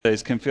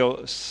holidays can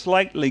feel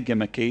slightly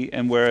gimmicky,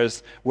 and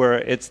where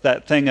it's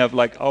that thing of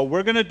like, oh,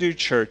 we're going to do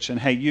church, and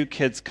hey, you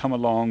kids come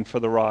along for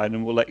the ride,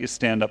 and we'll let you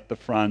stand up the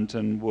front,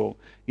 and we'll,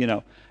 you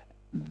know,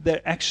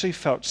 there actually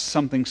felt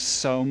something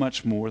so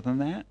much more than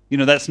that.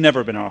 That's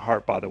never been our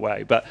heart, by the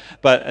way, but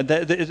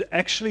it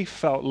actually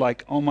felt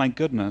like, oh my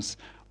goodness,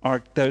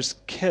 those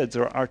kids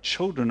or our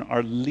children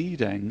are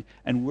leading,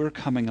 and we're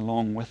coming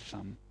along with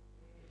them.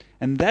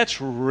 And that's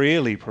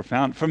really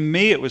profound. For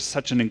me, it was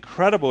such an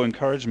incredible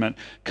encouragement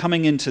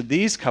coming into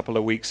these couple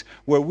of weeks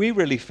where we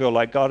really feel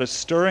like God is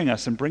stirring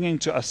us and bringing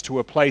us to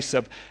a place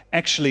of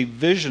actually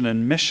vision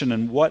and mission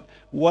and what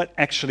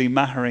actually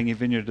Maharangi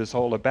Vineyard is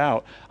all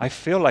about. I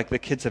feel like the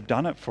kids have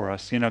done it for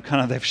us. Kind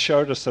of they've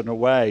showed us in a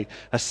way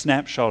a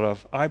snapshot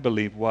of, I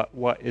believe,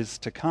 what is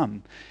to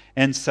come.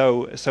 And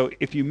so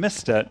if you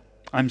missed it,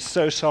 I'm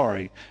so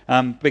sorry,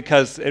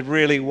 because it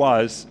really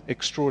was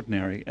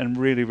extraordinary and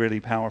really, really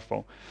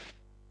powerful.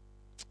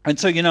 And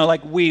so,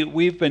 like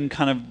we've been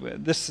kind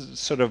of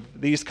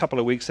these couple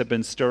of weeks have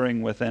been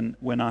stirring within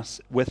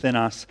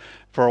us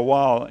for a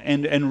while,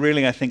 and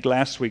really I think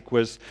last week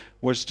was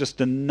just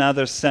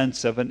another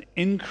sense of an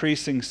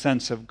increasing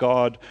sense of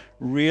God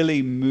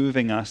really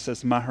moving us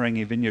as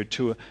Maharangi Vineyard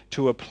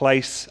to a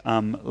place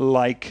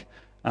like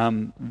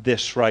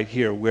this right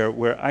here,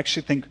 where I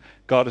actually think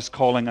God is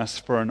calling us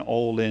for an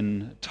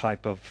all-in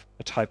type of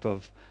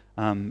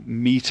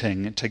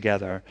meeting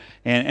together,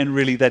 and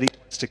really that He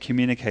wants to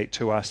communicate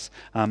to us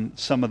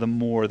some of the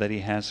more that He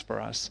has for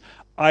us.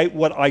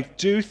 What I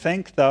do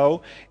think,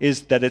 though,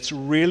 is that it's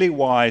really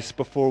wise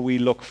before we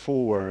look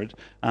forward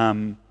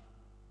to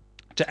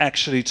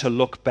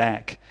look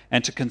back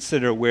and to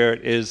consider where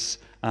it is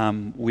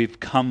we've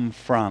come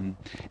from.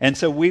 And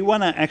so we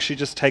want to actually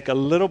just take a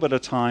little bit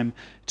of time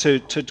to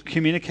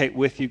communicate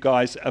with you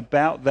guys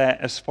about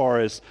that as far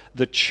as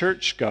the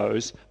church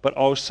goes, but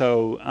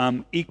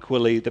also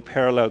equally the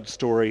paralleled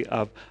story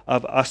of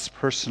us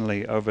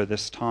personally over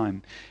this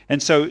time.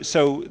 And so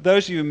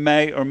those of you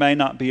may or may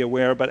not be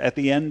aware, but at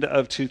the end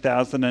of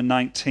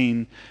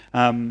 2019,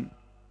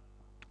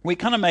 we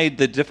kind of made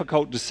the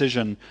difficult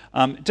decision,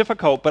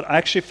 but I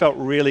actually felt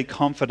really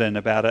confident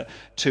about it,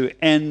 to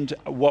end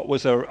what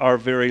was our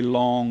very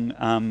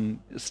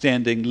long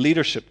standing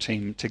leadership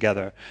team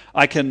together.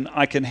 I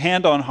can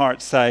hand on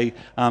heart say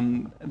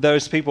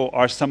those people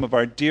are some of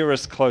our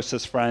dearest,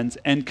 closest friends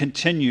and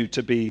continue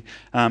to be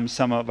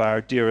some of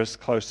our dearest,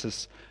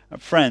 closest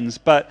friends.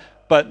 But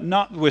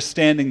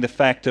notwithstanding the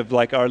fact of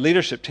like our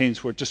leadership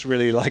teams were just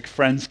really like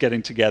friends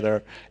getting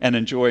together and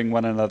enjoying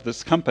one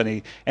another's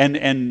company,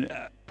 and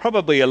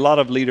probably a lot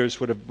of leaders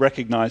would have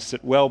recognized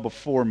it well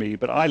before me,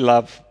 but I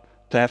love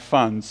to have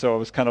fun, so I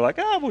was kind of like,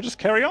 we'll just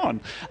carry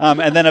on.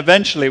 And then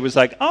eventually it was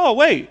like, oh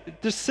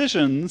wait,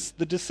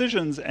 the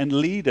decisions and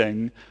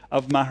leading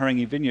of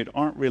Maharangi Vineyard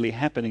aren't really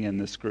happening in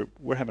this group.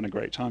 We're having a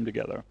great time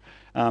together.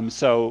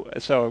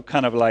 So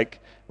kind of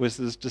like was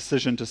this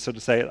decision to sort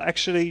of say,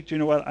 actually, do you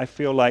know what? I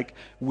feel like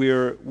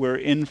we're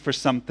in for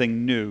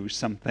something new,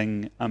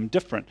 something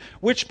different.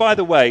 Which, by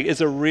the way,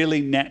 is a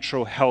really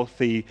natural,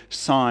 healthy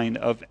sign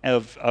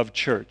of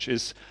church.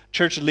 Is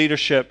church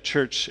leadership,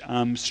 church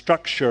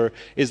structure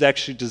is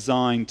actually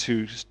designed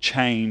to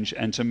change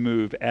and to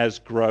move as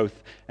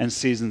growth and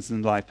seasons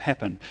in life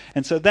happen.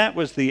 And so that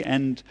was the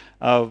end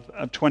of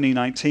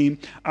 2019.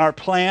 Our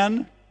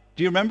plan.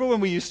 Do you remember when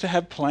we used to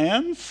have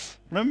plans?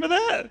 Remember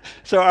that?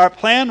 So our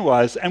plan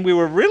was, and we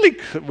were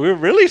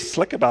really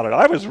slick about it.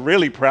 I was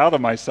really proud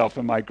of myself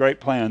and my great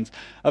plans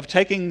of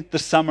taking the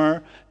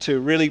summer to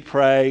really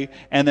pray,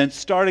 and then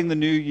starting the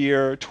new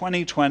year,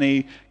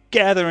 2020,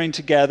 gathering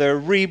together,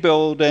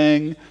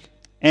 rebuilding,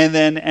 and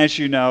then, as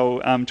you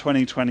know,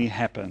 2020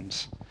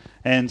 happened.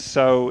 And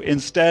so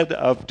instead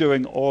of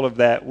doing all of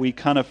that, we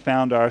kind of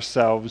found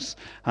ourselves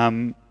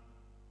in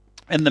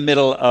the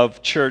middle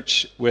of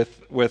church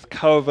with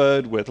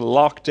COVID, with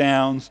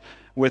lockdowns,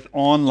 with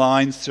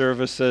online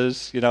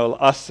services,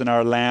 us in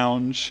our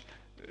lounge,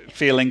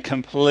 feeling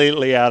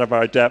completely out of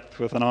our depth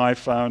with an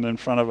iPhone in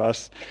front of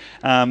us.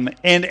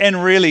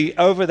 And really,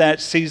 over that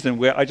season,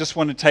 where I just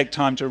want to take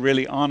time to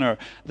really honor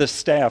the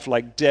staff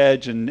like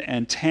Dej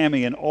and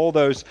Tammy and all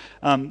those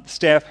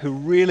staff who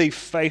really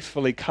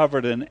faithfully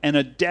covered and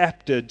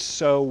adapted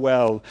so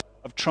well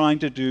of trying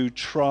to do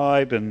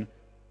tribe and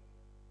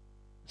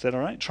is that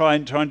all right?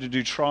 Trying to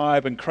do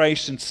tribe and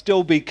Christ and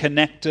still be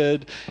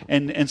connected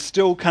and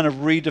still kind of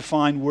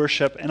redefine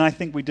worship. And I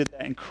think we did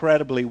that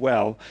incredibly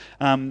well.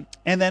 And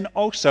then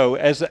also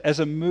as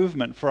a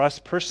movement for us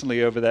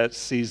personally over that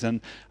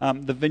season,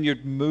 the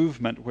Vineyard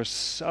movement was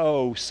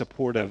so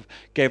supportive,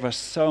 gave us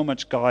so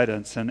much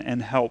guidance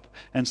and help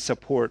and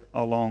support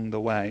along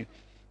the way.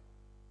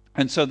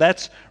 And so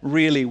that's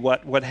really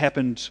what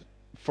happened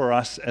for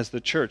us as the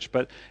church.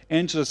 But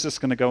Angela's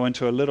just going to go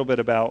into a little bit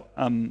about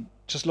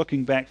just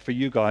looking back for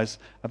you guys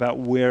about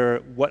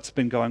what's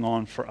been going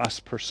on for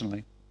us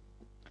personally.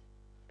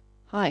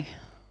 Hi,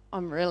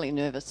 I'm really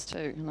nervous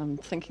too, and I'm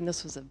thinking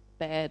this was a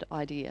bad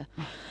idea.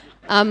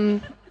 So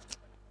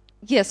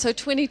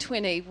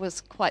 2020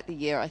 was quite the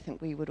year. I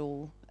think we would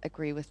all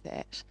agree with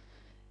that.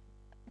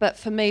 But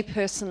for me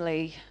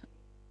personally,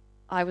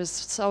 I was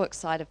so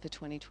excited for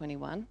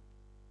 2021.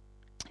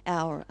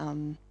 Our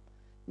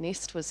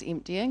nest was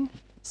emptying,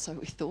 so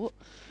we thought.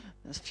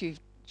 There's a few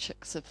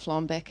chicks have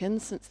flown back in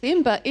since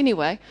then. But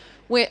anyway,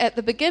 we're at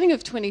the beginning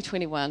of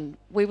 2021.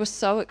 We were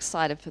so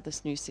excited for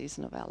this new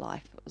season of our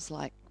life. It was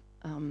like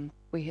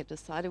we had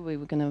decided we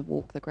were going to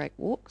walk the Great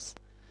Walks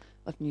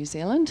of New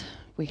Zealand.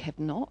 We have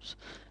not.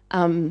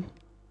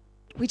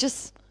 We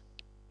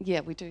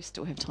do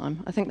still have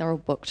time. I think they're all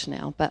booked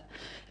now. But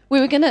we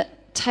were going to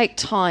take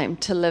time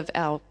to live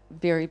our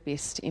very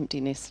best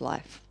empty nest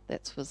life.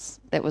 That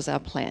was our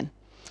plan.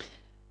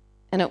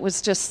 And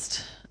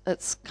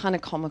it's kind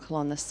of comical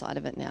on this side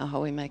of it now,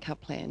 how we make our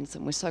plans,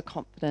 and we're so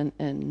confident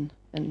in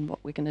what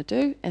we're going to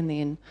do. And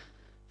then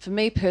for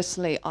me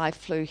personally, I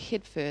flew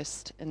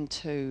headfirst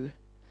into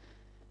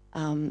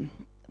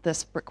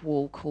this brick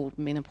wall called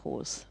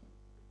menopause.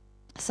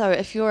 So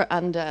if you're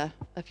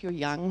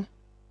young,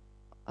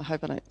 I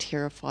hope I don't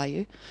terrify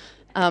you.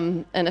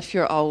 And if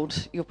you're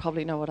old, you'll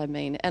probably know what I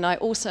mean. And I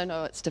also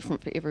know it's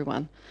different for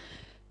everyone.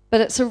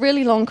 But it's a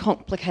really long,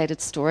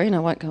 complicated story, and I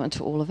won't go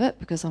into all of it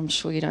because I'm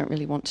sure you don't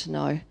really want to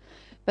know.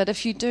 But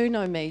if you do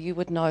know me, you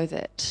would know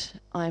that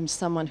I'm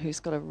someone who's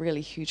got a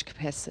really huge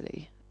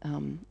capacity.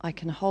 I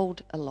can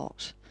hold a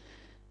lot.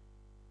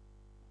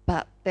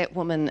 But that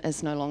woman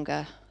is no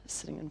longer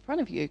sitting in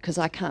front of you because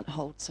I can't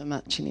hold so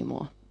much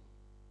anymore.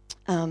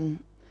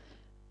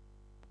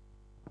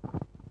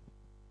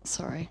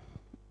 Sorry.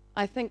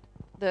 I think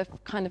the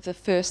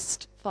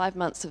first 5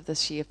 months of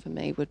this year for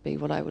me would be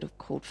what I would have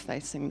called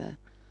facing the...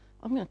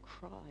 I'm going to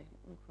cry.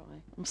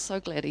 I'm so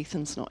glad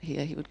Ethan's not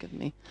here. He would give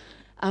me...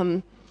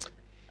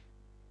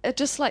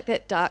 just like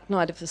that dark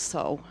night of the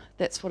soul,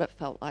 that's what it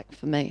felt like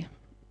for me.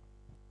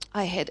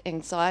 I had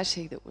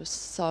anxiety that was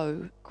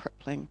so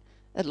crippling.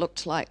 It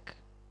looked like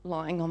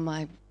lying on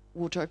my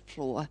wardrobe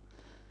floor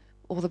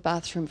or the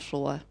bathroom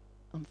floor.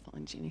 I'm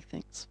fine, Jenny,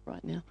 thanks,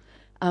 right now.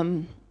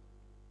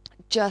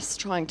 Just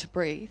trying to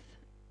breathe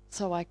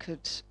so I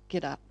could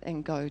get up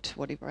and go to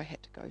whatever I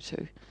had to go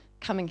to.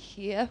 Coming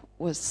here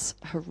was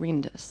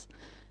horrendous.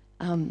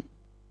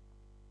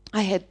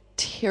 I had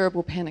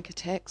terrible panic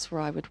attacks where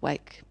I would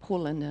wake poor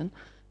Lyndon.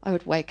 I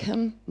would wake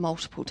him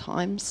multiple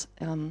times,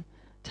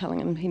 telling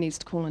him he needs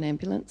to call an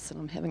ambulance and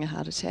I'm having a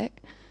heart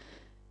attack.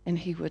 And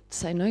he would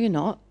say, "No, you're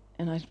not."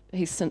 And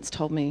he's since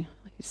told me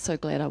he's so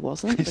glad I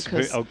wasn't.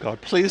 Because oh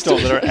God, please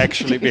don't let her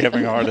actually be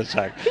having a heart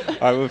attack.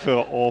 I would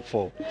feel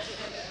awful.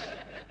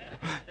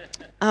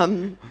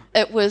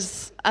 It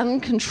was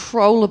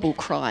uncontrollable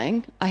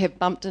crying. I have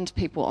bumped into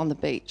people on the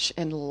beach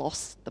and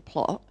lost the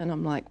plot, and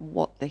I'm like,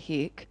 what the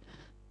heck?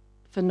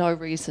 For no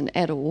reason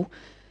at all.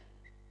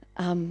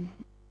 I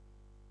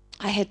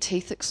had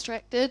teeth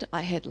extracted,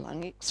 I had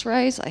lung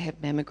x-rays, I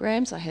had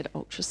mammograms, I had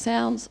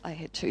ultrasounds, I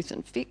had tooth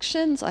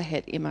infections, I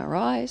had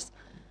MRIs,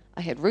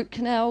 I had root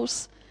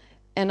canals,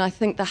 and I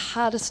think the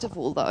hardest of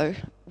all, though,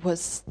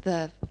 was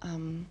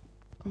I'm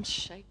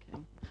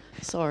shaking,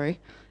 sorry,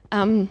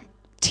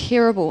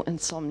 terrible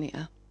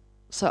insomnia.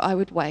 So I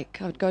would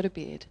go to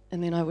bed,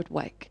 and then I would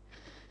wake.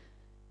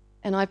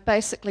 And I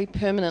basically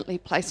permanently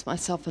placed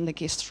myself in the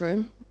guest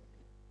room,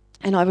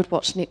 and I would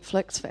watch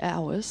Netflix for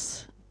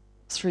hours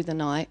through the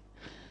night.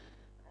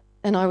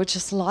 And I would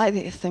just lie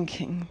there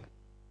thinking,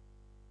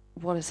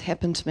 what has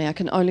happened to me? I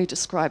can only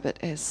describe it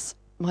as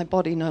my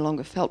body no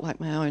longer felt like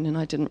my own, and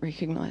I didn't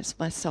recognise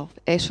myself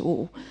at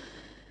all.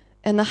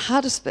 And the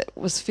hardest bit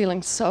was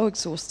feeling so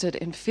exhausted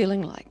and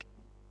feeling like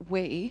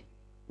we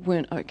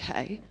weren't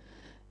okay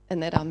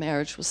and that our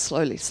marriage was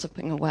slowly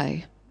slipping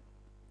away.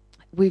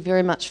 We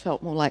very much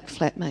felt more like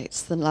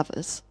flatmates than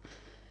lovers.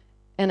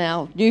 And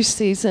our new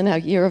season, our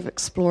year of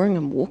exploring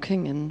and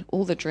walking and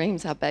all the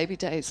dreams, our baby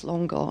days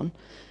long gone,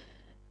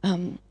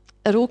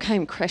 it all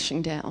came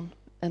crashing down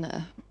in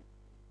a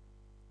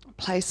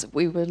place that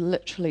we were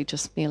literally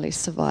just merely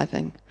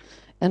surviving.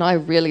 And I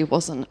really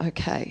wasn't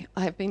okay.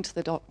 I have been to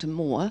the doctor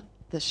more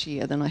this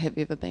year than I have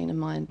ever been in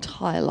my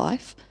entire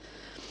life.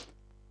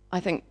 I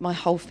think my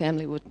whole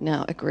family would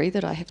now agree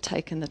that I have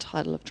taken the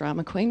title of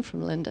drama queen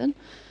from Lyndon.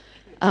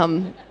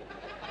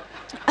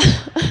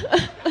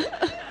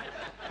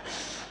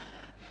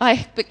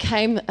 I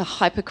became a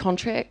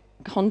hypochondriac,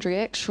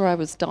 sure I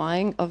was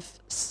dying of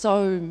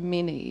so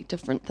many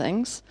different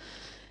things.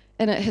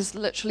 And it has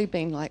literally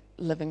been like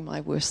living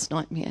my worst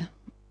nightmare.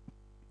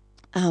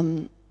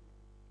 I'm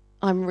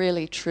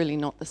really, truly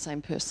not the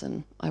same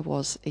person I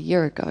was a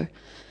year ago.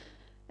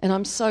 And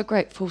I'm so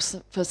grateful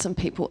for some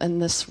people in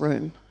this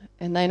room,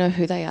 and they know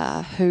who they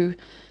are, who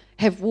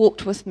have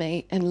walked with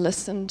me and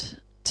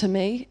listened to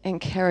me and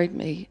carried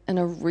me in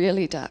a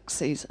really dark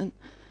season.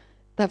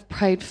 They've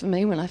prayed for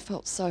me when I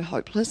felt so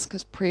hopeless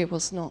because prayer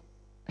was not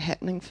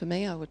happening for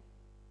me. I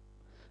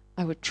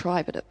would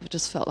try, but it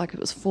just felt like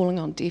it was falling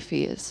on deaf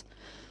ears.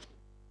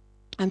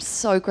 I'm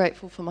so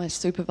grateful for my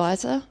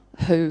supervisor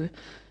who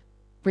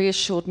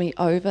reassured me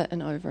over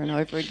and over and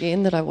over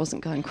again that I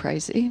wasn't going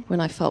crazy when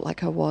I felt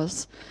like I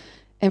was,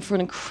 and for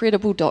an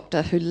incredible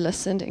doctor who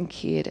listened and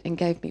cared and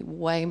gave me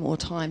way more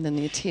time than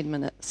their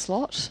 10-minute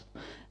slot.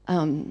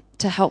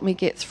 to help me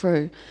get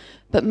through.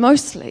 But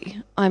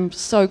mostly, I'm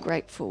so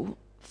grateful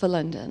for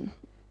Lyndon,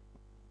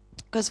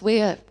 because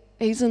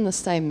he's in the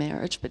same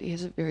marriage, but he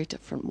has a very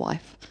different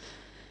wife.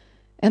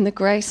 And the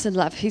grace and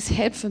love he's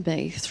had for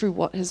me through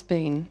what has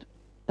been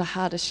the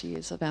hardest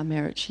years of our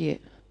marriage yet.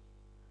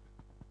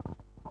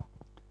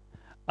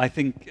 I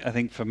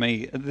think for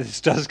me, this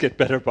does get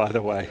better, by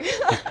the way.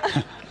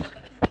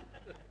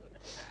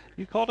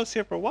 You called us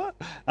here for what?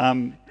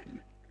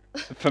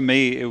 For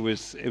me, it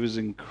was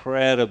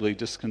incredibly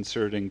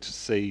disconcerting to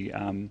see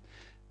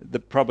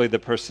probably the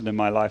person in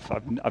my life.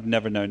 I've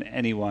never known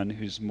anyone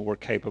who's more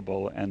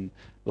capable and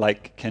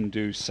can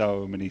do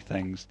so many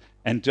things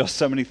and just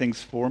so many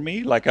things for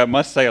me. I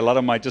must say, a lot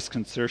of my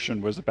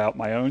disconcertion was about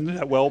my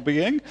own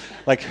well-being.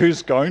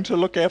 Who's going to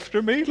look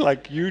after me?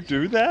 You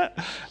do that.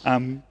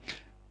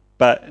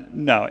 But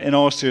no, in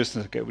all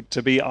seriousness,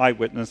 to be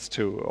eyewitness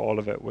to all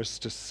of it was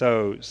just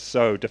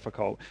so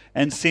difficult,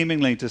 and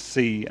seemingly to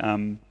see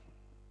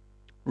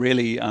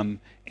really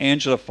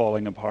Angela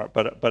falling apart,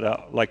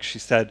 but like she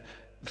said,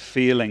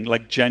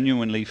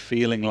 genuinely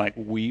feeling like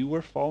we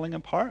were falling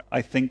apart.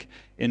 I think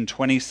in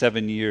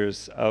 27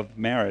 years of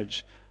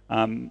marriage,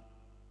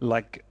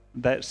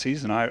 that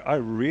season, I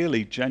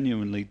really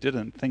genuinely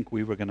didn't think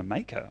we were going to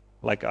make it.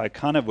 I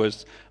kind of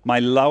was my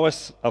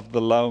lowest of the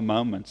low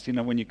moments,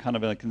 when you kind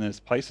of in those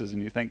places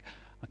and you think,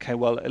 okay,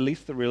 well, at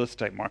least the real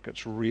estate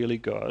market's really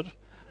good.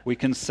 We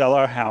can sell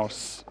our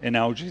house in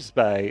Algiers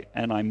Bay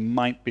and I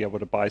might be able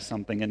to buy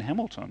something in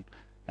Hamilton.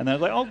 And they're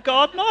like, oh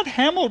God, not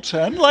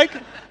Hamilton.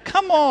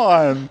 Come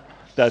on.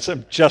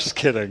 I'm just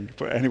kidding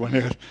for anyone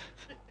who...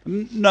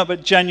 No,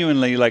 but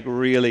genuinely,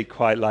 really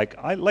quite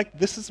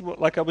this is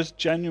what, I was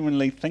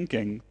genuinely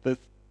thinking that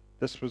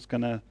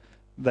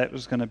that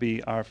was gonna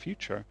be our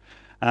future.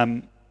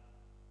 In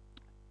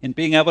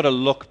being able to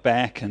look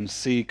back and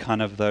see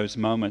kind of those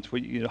moments,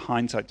 where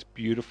hindsight's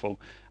beautiful,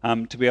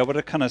 to be able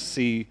to kind of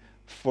see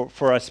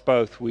for us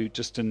both, we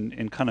just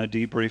in kind of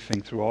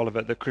debriefing through all of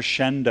it, the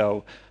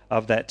crescendo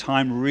of that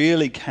time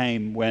really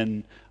came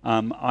when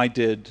I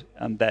did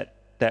that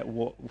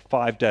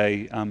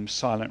 5-day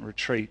silent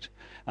retreat.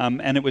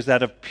 And it was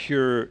out of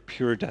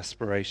pure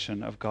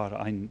desperation of God,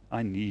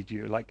 I need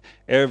you.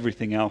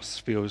 Everything else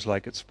feels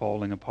like it's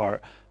falling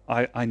apart.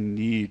 I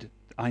need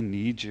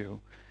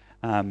you.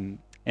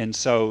 And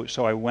so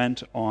I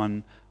went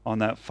on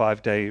that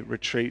 5-day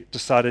retreat,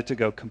 decided to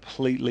go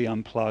completely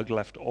unplugged,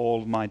 left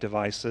all of my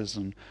devices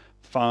and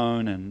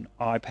phone and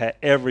iPad,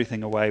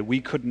 everything away.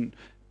 We couldn't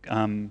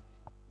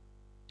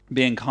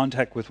be in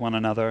contact with one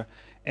another.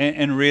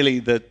 And really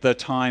the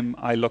time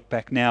I look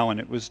back now, and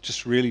it was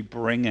just really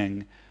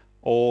bringing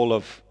all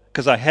of,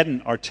 because I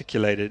hadn't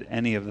articulated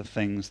any of the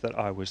things that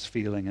I was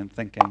feeling and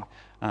thinking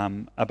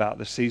about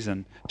the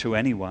season to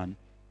anyone.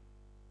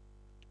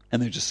 And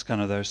they're just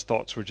kind of, those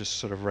thoughts were just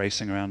sort of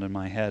racing around in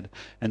my head.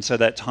 And so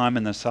that time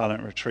in the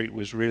silent retreat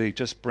was really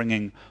just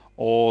bringing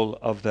all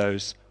of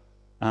those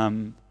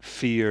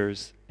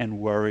fears and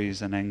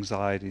worries and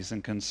anxieties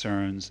and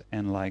concerns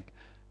and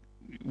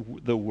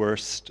the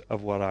worst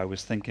of what I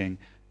was thinking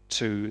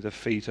to the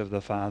feet of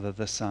the Father,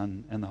 the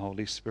Son, and the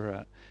Holy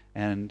Spirit.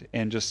 And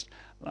just,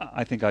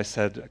 I think I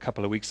said a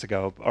couple of weeks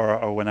ago,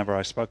 or whenever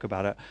I spoke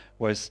about it,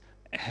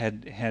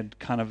 had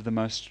kind of the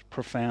most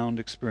profound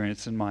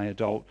experience in my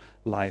adult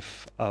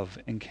life of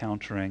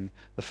encountering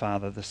the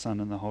Father, the Son,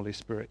 and the Holy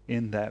Spirit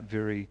in that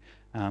really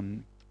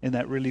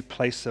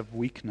place of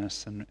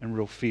weakness and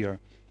real fear.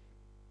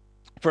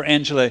 For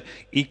Angela,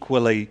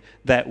 equally,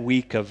 that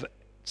week of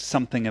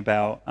something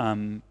about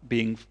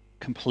being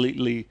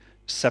completely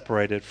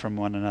separated from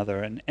one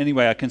another. And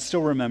anyway, I can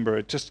still remember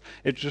it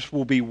just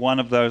will be one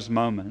of those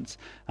moments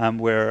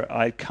where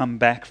I come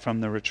back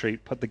from the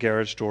retreat, put the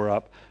garage door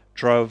up,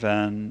 drove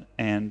in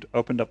and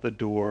opened up the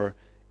door,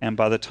 and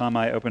by the time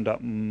I opened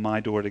up my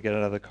door to get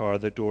out of the car,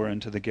 the door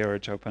into the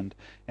garage opened,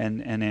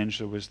 and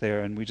Angela was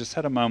there, and we just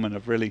had a moment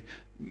of really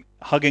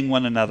hugging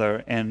one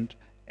another and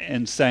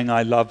saying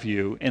I love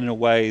you in a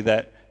way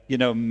that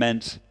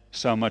meant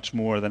so much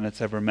more than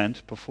it's ever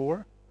meant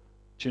before.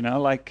 Do you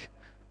know,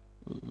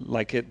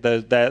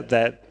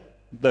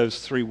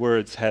 those 3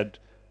 words had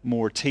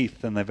more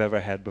teeth than they've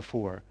ever had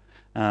before.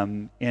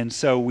 And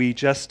so we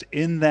just,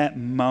 in that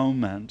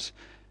moment,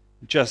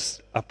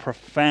 just a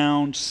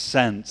profound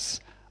sense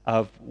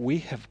of we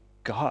have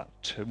got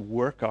to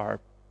work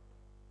our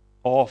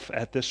off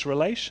at this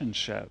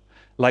relationship.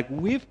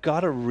 We've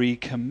got to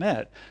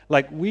recommit.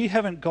 We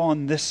haven't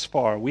gone this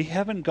far. We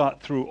haven't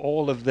got through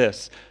all of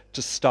this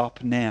to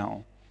stop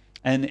now.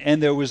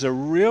 And there was a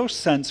real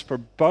sense for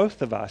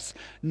both of us,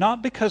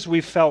 not because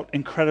we felt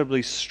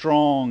incredibly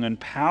strong and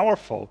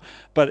powerful,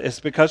 but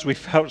it's because we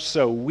felt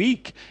so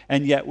weak,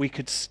 and yet we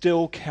could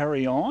still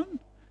carry on.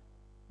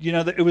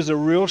 It was a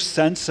real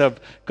sense of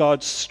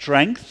God's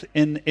strength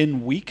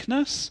in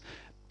weakness.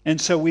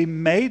 And so we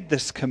made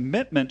this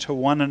commitment to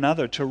one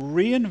another to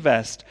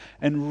reinvest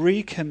and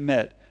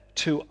recommit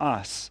to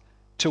us,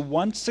 to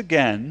once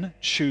again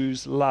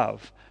choose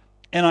love.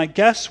 And I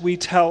guess we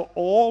tell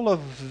all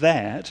of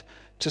that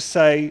to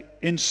say,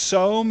 in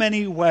so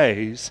many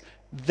ways,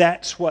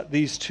 that's what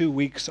these 2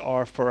 weeks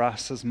are for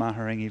us as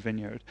Maharangi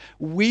Vineyard.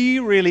 We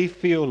really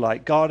feel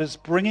like God is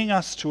bringing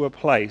us to a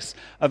place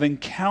of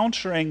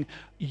encountering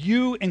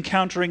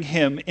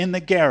Him in the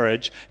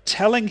garage,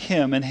 telling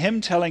Him and Him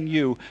telling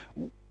you,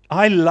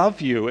 I love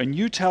you, and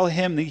you tell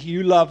Him that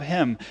you love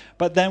Him,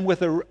 but then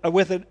with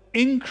an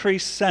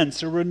increased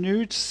sense, a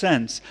renewed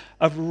sense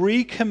of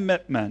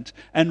recommitment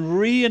and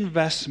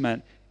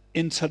reinvestment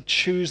into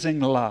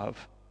choosing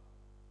love.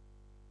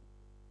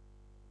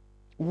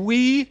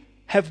 We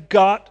have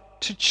got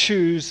to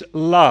choose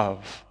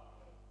love.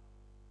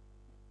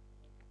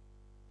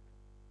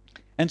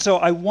 And so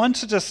I want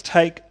to just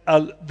take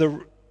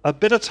a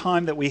bit of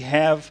time that we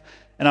have,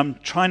 and I'm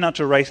trying not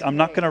to race. I'm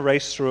not going to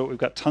race through it. We've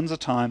got tons of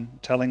time,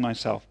 telling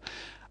myself,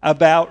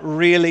 about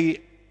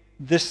really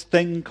this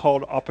thing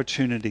called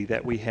opportunity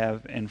that we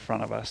have in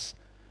front of us.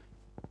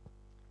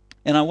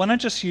 And I want to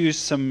just use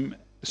some,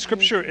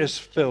 Scripture is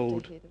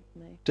filled.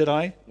 Did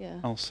I? Yeah.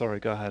 Oh, sorry,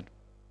 go ahead.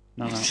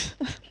 No.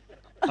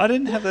 I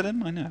didn't have that in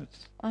my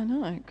notes. I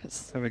know,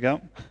 because There we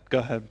go. Go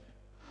ahead.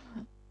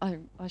 I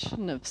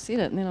shouldn't have said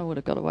it, and then I would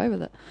have got away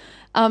with it.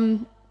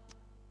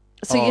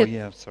 Sorry,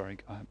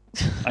 go ahead.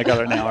 I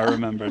got it now, I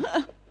remembered.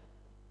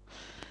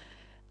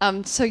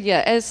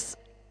 As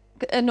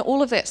in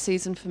all of that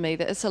season for me,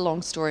 that it's a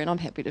long story, and I'm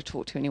happy to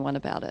talk to anyone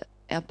about it.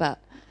 But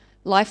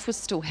life was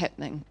still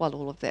happening while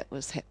all of that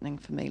was happening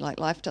for me. Like,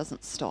 life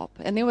doesn't stop.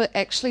 And there were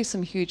actually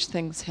some huge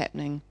things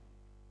happening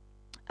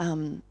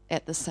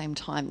at the same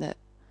time, that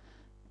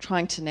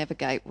trying to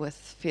navigate with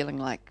feeling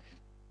like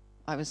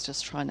I was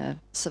just trying to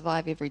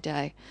survive every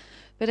day.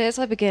 But as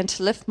I began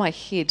to lift my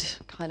head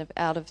kind of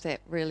out of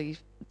that really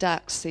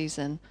dark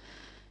season,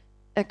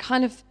 it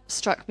kind of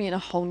struck me in a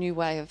whole new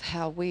way of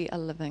how we are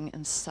living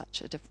in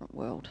such a different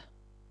world.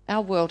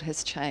 Our world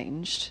has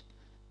changed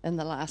in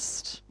the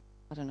last,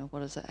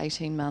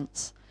 18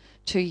 months,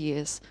 2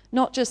 years.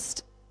 Not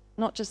just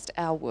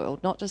our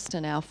world, not just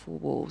in our four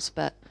walls,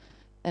 but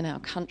in our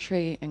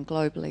country and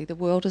globally. The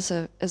world is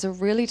a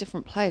really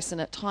different place, and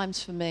at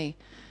times for me,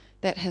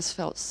 that has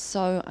felt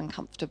so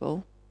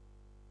uncomfortable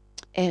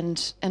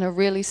and in a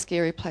really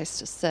scary place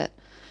to sit.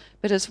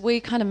 But as we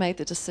kind of made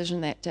the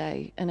decision that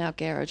day in our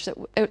garage, that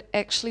it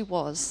actually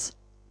was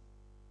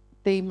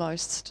the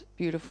most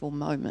beautiful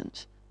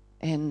moment.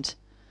 And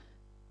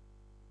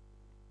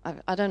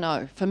I don't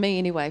know, for me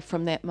anyway,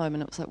 from that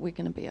moment, it was like, we're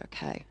going to be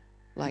okay.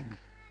 Like,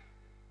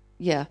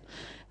 yeah.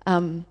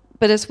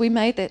 But as we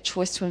made that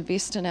choice to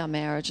invest in our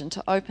marriage and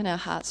to open our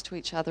hearts to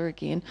each other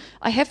again,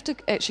 I have to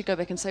actually go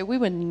back and say we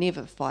were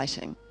never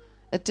fighting.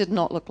 It did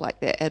not look like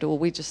that at all.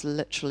 We just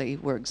literally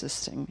were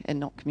existing and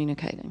not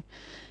communicating.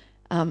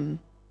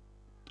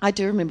 I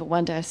do remember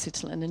one day I said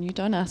to Lyndon, "You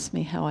don't ask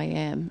me how I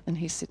am." And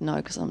he said, "No,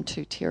 because I'm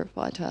too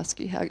terrified to ask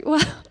you how you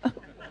are."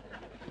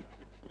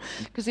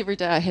 Because every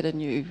day I had a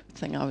new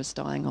thing I was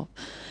dying of.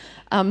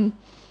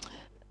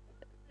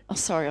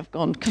 Sorry, I've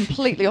gone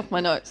completely off my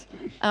notes.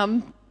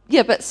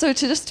 But so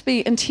to just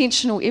be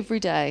intentional every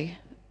day,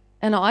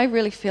 and I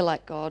really feel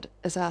like God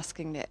is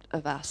asking that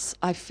of us.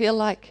 I feel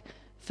like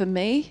for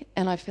me,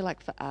 and I feel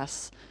like for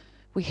us,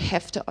 we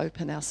have to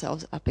open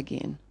ourselves up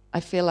again. I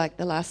feel like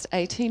the last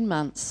 18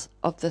 months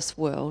of this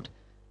world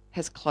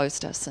has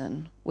closed us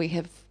in. We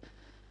have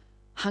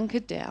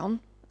hunkered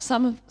down.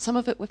 Some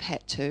of it we've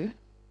had to,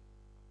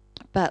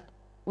 but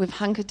we've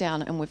hunkered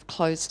down and we've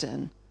closed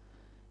in,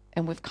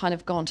 and we've kind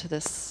of gone to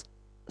this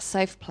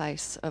safe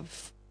place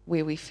of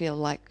where we feel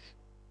like,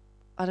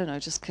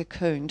 just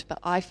cocooned, but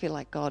I feel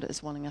like God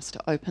is wanting us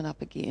to open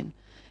up again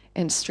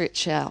and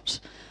stretch out.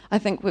 I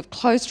think we've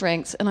closed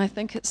ranks, and I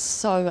think it's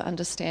so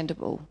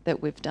understandable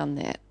that we've done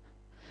that.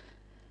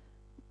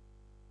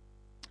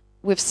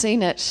 We've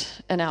seen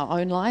it in our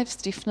own lives,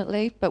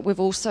 definitely, but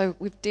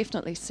we've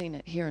definitely seen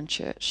it here in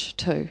church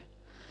too.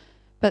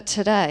 But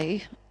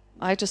today,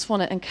 I just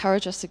want to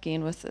encourage us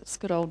again with its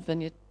good old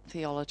vineyard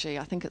theology.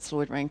 I think it's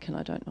Lloyd Rankin,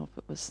 I don't know if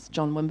it was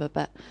John Wimber,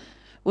 but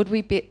would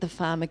we bet the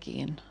farm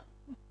again?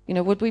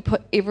 Would we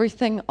put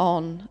everything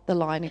on the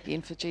line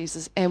again for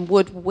Jesus? And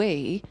would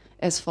we,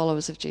 as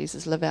followers of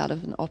Jesus, live out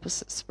of an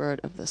opposite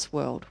spirit of this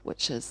world,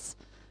 which is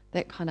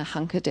that kind of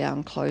hunker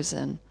down, close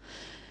in?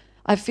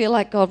 I feel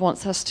like God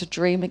wants us to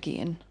dream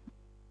again.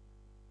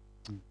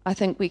 I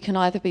think we can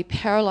either be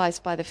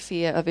paralyzed by the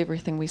fear of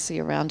everything we see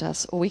around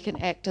us, or we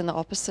can act in the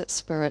opposite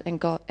spirit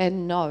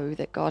and know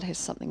that God has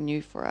something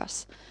new for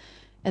us.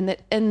 And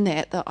that in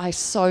that I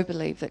so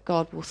believe that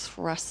God will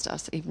thrust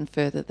us even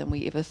further than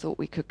we ever thought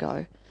we could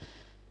go.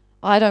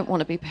 I don't want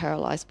to be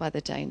paralyzed by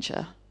the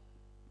danger.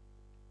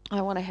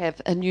 I want to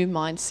have a new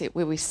mindset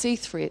where we see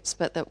threats,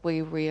 but that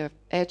we're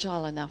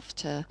agile enough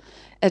to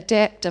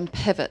adapt and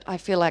pivot. I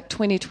feel like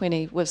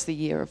 2020 was the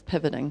year of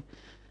pivoting.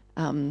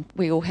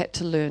 We all had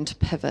to learn to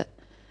pivot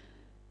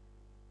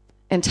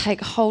and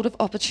take hold of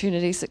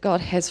opportunities that God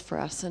has for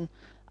us. And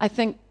I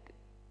think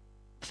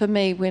for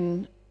me,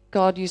 when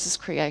God uses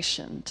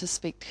creation to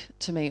speak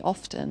to me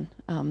often,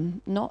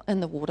 not in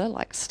the water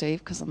like Steve,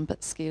 because I'm a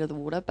bit scared of the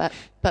water,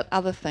 but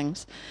other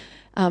things.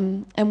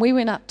 And we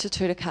went up to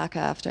Tutakaka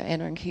after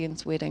Anna and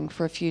Kian's wedding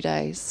for a few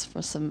days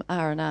for some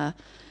R&R.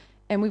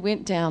 And we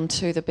went down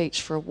to the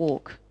beach for a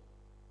walk.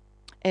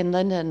 And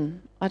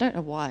Lyndon, I don't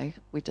know why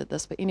we did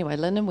this, but anyway,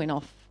 Lyndon went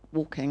off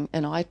walking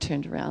and I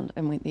turned around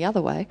and went the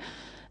other way,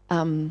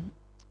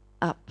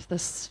 up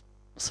this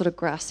sort of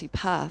grassy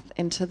path.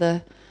 And to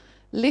the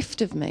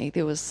left of me,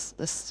 there was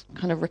this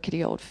kind of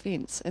rickety old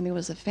fence, and there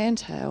was a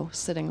fantail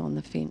sitting on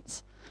the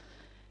fence.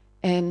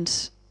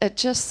 And it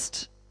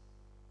just,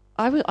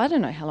 I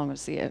don't know how long it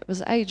was there. It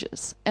was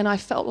ages. And I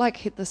felt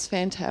like this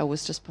fantail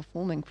was just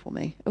performing for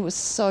me. It was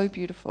so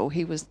beautiful.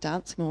 He was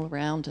dancing all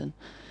around,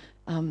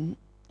 and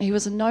he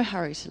was in no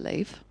hurry to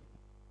leave.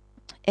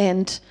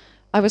 And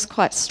I was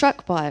quite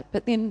struck by it.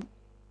 But then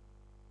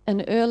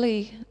in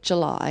early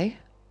July,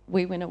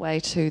 we went away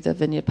to the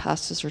Vineyard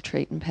Pastors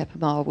Retreat in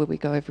Papamoa, where we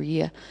go every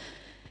year.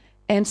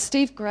 And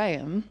Steve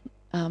Graham,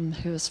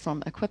 who is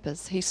from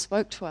Equippers, he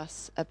spoke to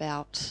us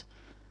about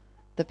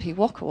the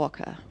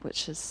Piwakawaka,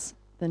 which is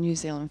the New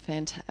Zealand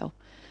fantail.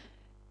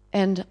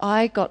 And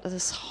I got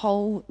this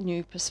whole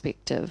new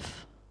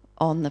perspective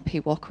on the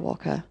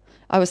Piwakawaka.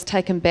 I was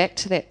taken back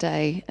to that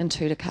day in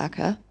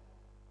Tutakaka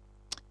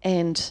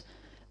and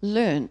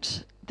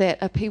learnt that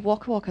a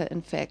Piwakawaka,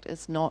 in fact,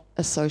 is not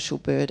a social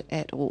bird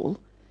at all.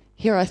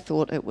 Here I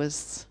thought it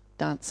was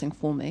dancing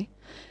for me.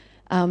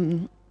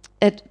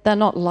 They're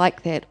not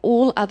like that.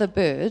 All other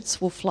birds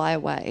will fly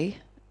away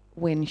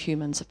when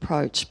humans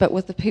approach, but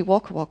with the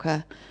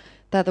Piwakawaka,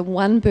 they're the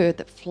one bird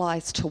that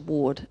flies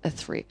toward a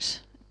threat.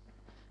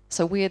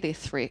 So we're their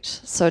threat,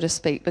 so to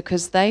speak,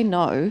 because they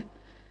know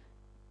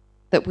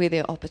that we're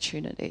their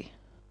opportunity,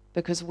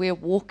 because we're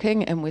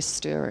walking and we're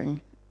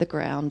stirring the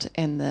ground,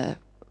 and the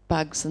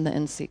bugs and the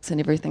insects and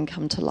everything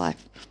come to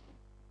life.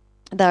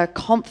 They're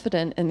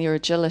confident in their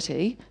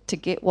agility to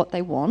get what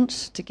they want,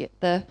 to get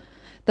the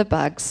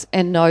bugs,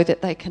 and know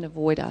that they can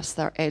avoid us.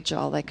 They're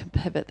agile, they can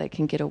pivot, they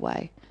can get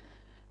away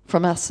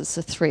from us as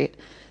a threat.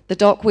 The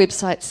DOC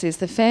website says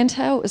the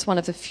fantail is one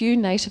of the few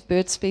native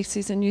bird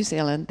species in New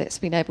Zealand that's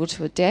been able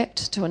to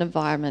adapt to an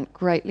environment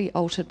greatly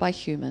altered by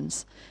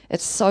humans.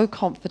 It's so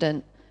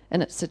confident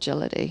in its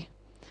agility.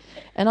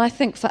 And I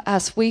think for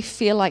us, we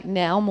feel like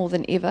now more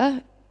than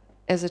ever,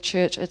 as a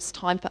church, it's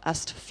time for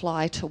us to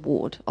fly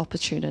toward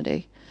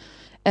opportunity.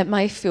 It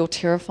may feel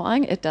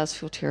terrifying, it does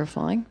feel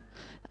terrifying,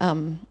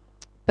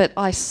 but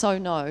I so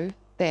know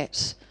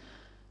that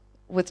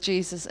with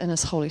Jesus and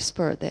his Holy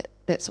Spirit,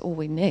 that's all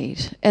we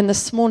need. And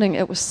this morning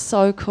it was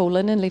so cool.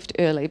 Lyndon left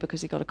early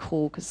because he got a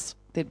call because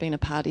there'd been a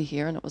party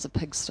here and it was a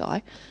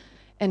pigsty.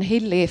 And he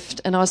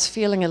left, and I was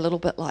feeling a little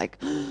bit like,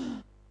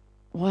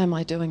 why am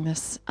I doing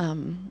this? I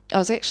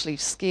was actually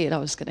scared I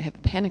was going to have a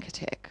panic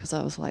attack, because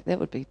I was like, that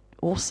would be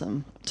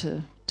awesome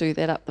to do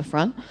that up the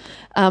front.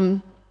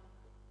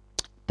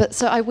 But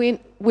so I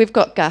went, we've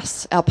got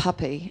Gus, our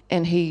puppy,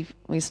 and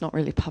he's not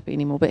really a puppy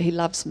anymore, but he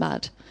loves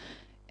mud.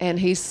 And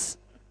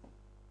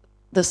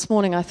this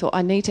morning I thought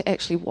I need to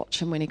actually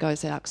watch him when he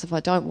goes out, because if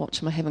I don't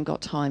watch him, I haven't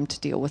got time to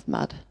deal with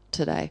mud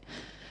today.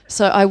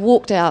 So I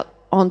walked out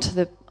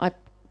onto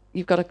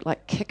you've got to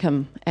like kick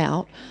him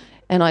out.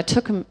 And I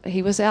took him,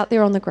 he was out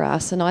there on the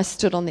grass, and I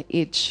stood on the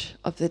edge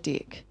of the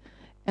deck.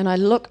 And I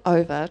look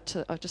over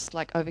just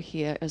like over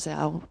here is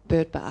our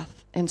bird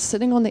bath. And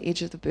sitting on the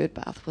edge of the bird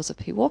bath was a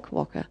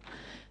Piwakawaka.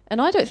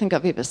 And I don't think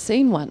I've ever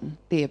seen one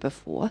there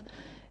before.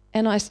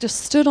 And I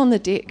just stood on the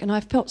deck, and I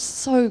felt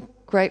so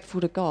grateful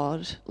to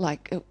God.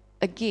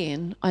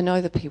 Again, I know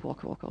the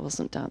Piwakawaka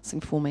wasn't dancing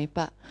for me,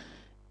 but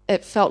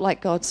it felt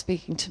like God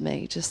speaking to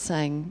me, just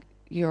saying,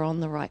 you're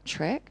on the right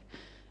track.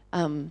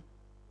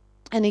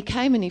 And he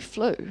came and he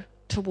flew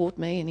toward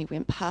me, and he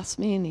went past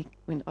me, and he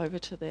went over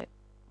to that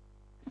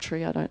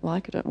tree I don't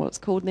know what it's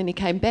called, and then he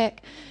came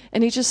back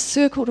and he just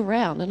circled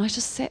around, and I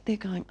just sat there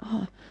going,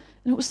 oh,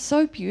 and it was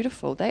so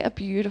beautiful. They are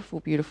beautiful,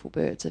 beautiful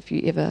birds if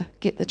you ever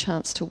get the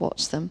chance to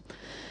watch them.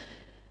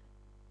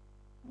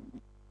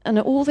 And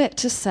all that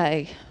to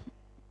say,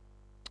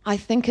 I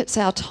think it's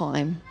our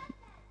time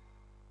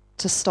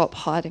to stop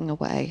hiding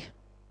away.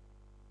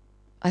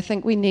 I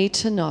think we need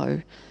to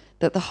know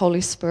that the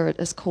Holy Spirit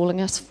is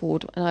calling us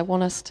forward, and I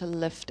want us to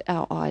lift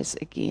our eyes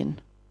again,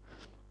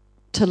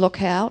 to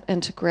look out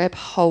and to grab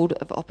hold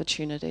of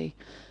opportunity.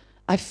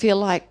 I feel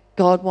like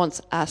God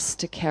wants us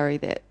to carry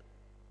that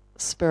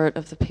spirit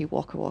of the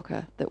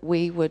Piwakawaka, that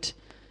we would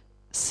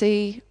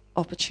see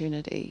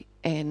opportunity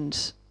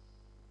and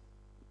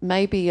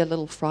maybe a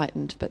little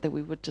frightened, but that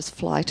we would just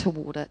fly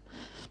toward it.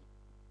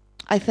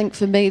 I think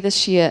for me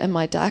this year, in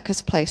my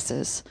darkest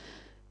places,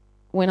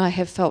 when I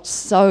have felt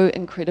so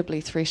incredibly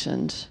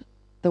threatened,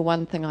 the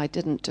one thing I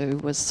didn't do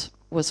was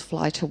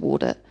fly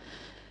toward it.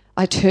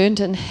 I turned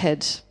and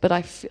hid, but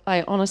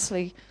I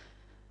honestly,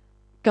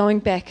 going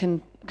back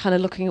and kind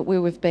of looking at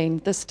where we've been,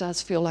 this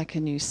does feel like a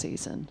new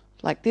season.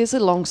 Like there's a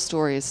long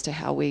story as to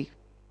how we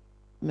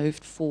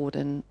moved forward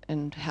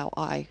and how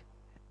I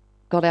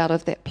got out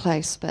of that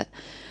place, but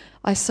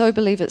I so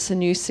believe it's a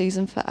new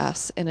season for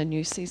us and a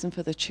new season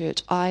for the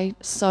church. I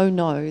so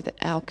know that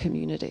our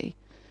community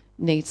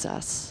needs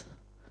us.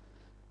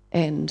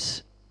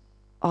 And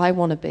I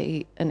want to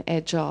be an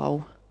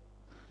agile,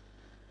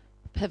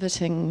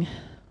 pivoting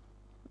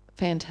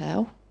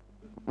fantail,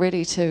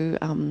 ready to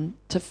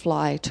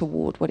fly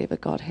toward whatever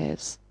God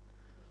has.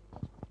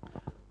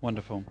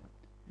 Wonderful.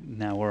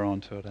 Now we're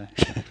on to it.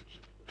 Eh?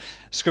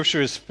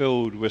 Scripture is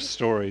filled with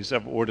stories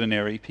of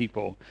ordinary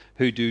people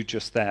who do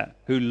just that,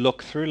 who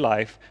look through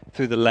life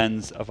through the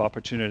lens of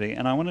opportunity.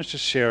 And I want to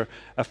just share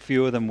a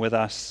few of them with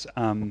us.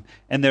 And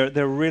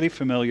they're really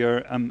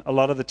familiar. A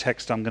lot of the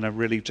text I'm going to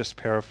really just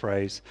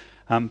paraphrase.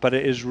 But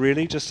it is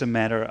really just a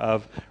matter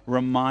of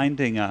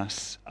reminding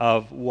us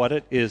of what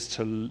it is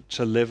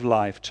to live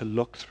life, to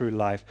look through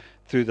life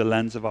through the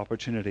lens of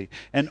opportunity.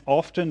 And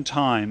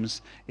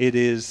oftentimes it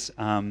is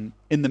in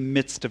the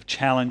midst of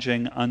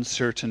challenging,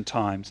 uncertain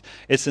times.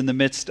 It's in the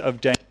midst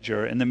of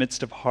danger, in the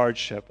midst of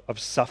hardship, of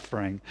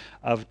suffering,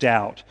 of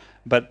doubt.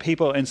 But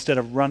people, instead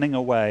of running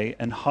away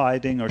and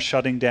hiding or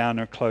shutting down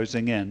or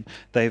closing in,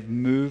 they've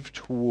moved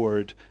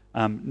toward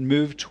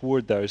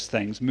those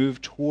things,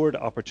 moved toward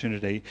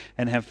opportunity,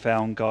 and have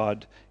found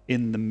God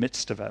in the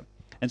midst of it.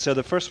 And so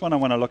the first one I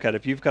want to look at,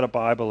 if you've got a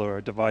Bible or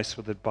a device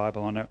with a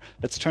Bible on it,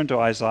 let's turn to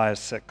Isaiah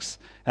 6.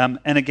 And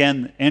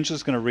again,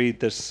 Angela's going to read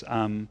this,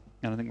 and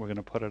I think we're going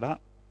to put it up.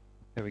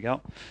 There we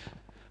go.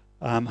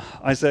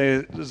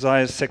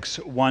 Isaiah 6,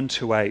 1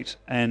 to 8.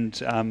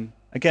 And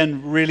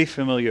again, really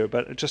familiar,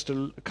 but just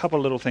a couple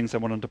little things I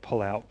wanted to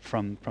pull out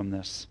from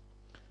this.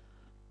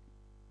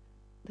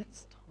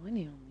 That's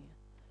tiny on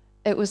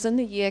there. It was in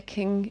the year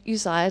King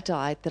Uzziah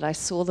died that I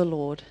saw the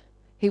Lord.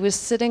 He was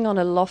sitting on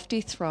a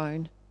lofty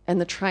throne, and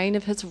the train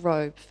of his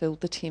robe filled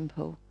the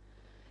temple.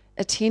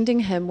 Attending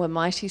him were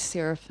mighty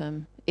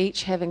seraphim,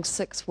 each having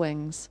 6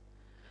 wings.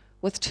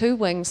 With 2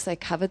 wings they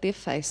covered their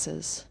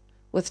faces,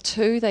 with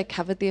 2 they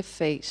covered their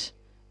feet,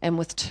 and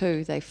with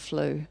 2 they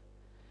flew.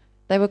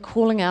 They were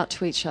calling out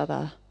to each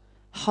other,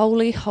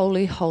 "Holy,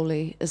 holy,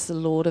 holy is the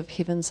Lord of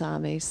heaven's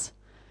armies.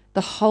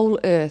 The whole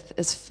earth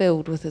is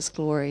filled with his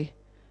glory."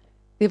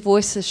 Their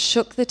voices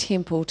shook the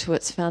temple to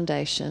its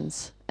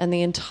foundations, and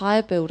the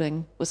entire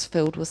building was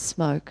filled with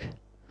smoke.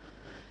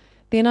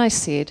 Then I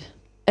said,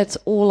 "It's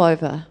all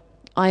over.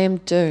 I am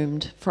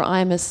doomed, for I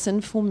am a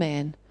sinful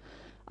man.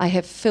 I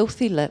have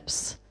filthy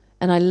lips,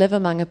 and I live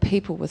among a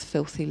people with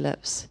filthy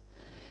lips.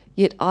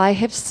 Yet I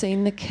have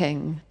seen the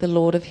King, the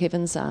Lord of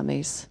heaven's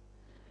armies."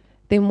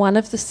 Then one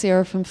of the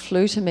seraphim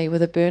flew to me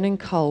with a burning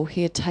coal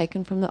he had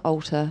taken from the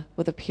altar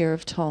with a pair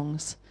of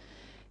tongs.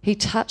 He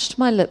touched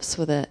my lips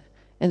with it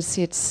and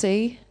said,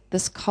 "See,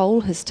 this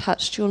coal has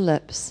touched your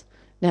lips.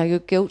 Now your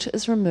guilt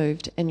is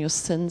removed and your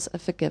sins are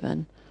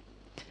forgiven."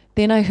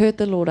 Then I heard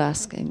the Lord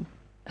asking,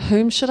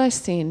 "Whom should I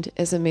send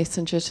as a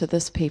messenger to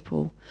this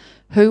people?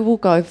 Who will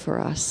go for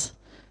us?"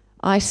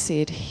 I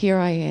said, "Here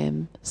I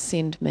am,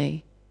 send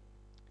me."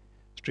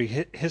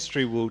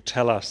 History will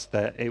tell us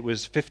that it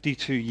was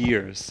 52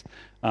 years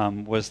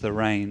was the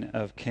reign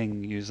of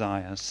King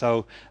Uzziah.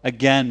 So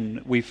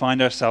again, we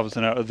find ourselves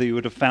we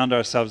would have found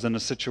ourselves in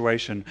a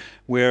situation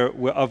where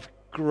we're of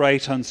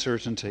great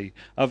uncertainty,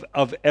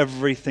 of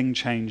everything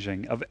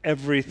changing, of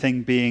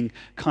everything being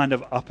kind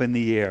of up in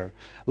the air.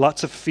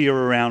 Lots of fear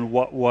around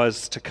what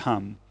was to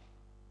come.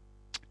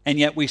 And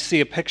yet we see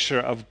a picture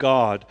of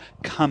God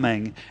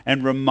coming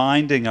and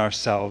reminding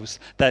ourselves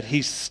that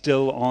he's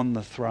still on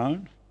the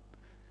throne.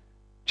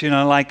 Do you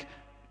know,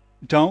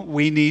 don't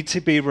we need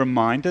to be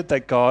reminded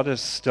that God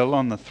is still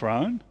on the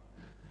throne?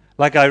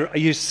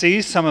 You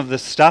see some of the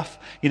stuff,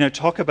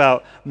 talk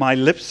about my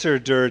lips are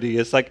dirty.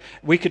 It's like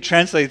we could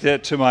translate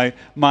that to my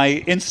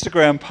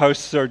Instagram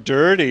posts are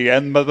dirty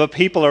and the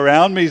people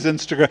around me's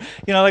Instagram.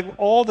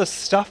 All the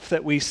stuff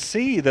that we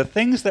see, the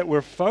things that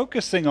we're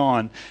focusing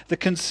on, the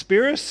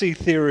conspiracy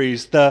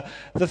theories, the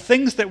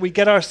things that we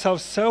get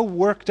ourselves so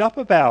worked up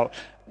about.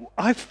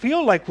 I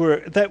feel like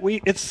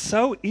it's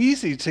so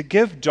easy to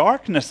give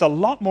darkness a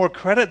lot more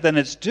credit than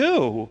it's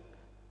due.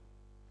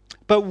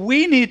 But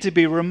we need to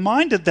be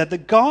reminded that the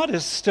God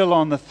is still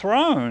on the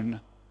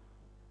throne.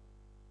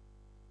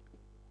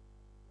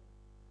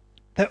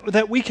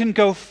 That we can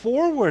go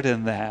forward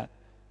in that.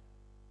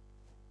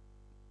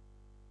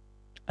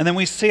 And then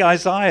we see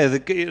Isaiah,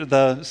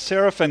 the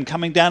seraphim,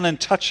 coming down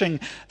and touching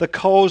the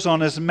coals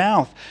on his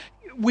mouth.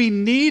 We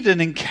need an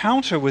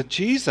encounter with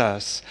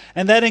Jesus.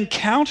 And that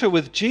encounter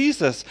with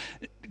Jesus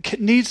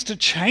needs to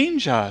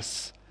change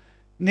us.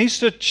 Needs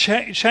to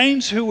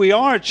change who we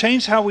are,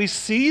 change how we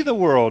see the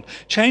world,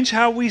 change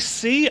how we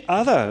see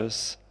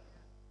others.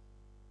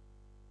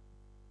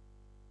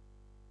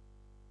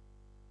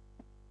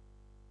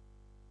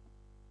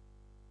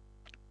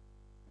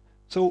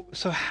 So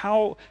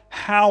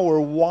how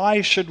or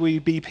why should we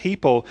be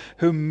people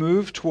who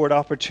move toward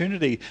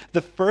opportunity?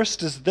 The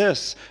first is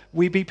this: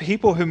 we be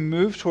people who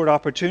move toward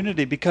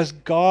opportunity because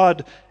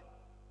the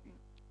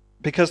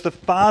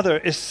Father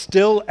is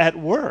still at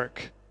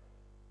work.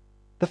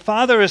 The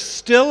Father is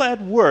still at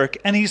work,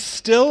 and he's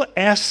still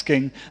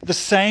asking the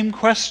same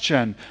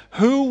question: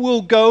 who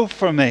will go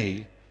for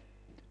me?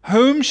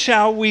 Whom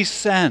shall we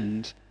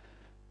send?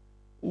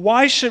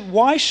 Why should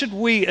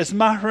we, as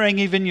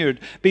Maharangi Vineyard,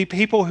 be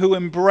people who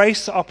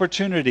embrace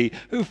opportunity,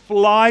 who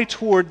fly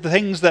toward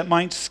things that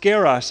might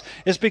scare us?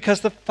 It's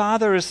because the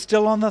Father is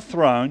still on the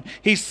throne.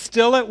 He's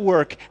still at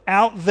work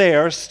out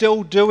there,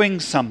 still doing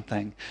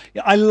something.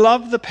 I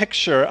love the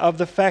picture of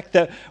the fact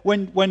that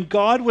when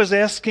God was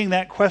asking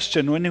that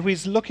question, when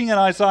he's looking at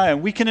Isaiah,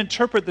 we can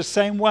interpret the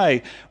same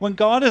way. When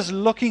God is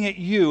looking at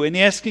you and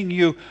asking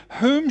you,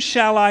 whom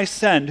shall I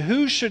send?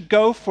 Who should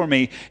go for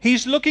me?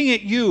 He's looking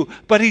at you,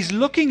 but he's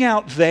looking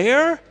out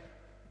there.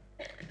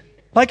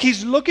 Like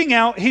he's looking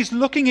at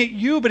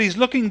you, but he's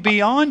looking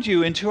beyond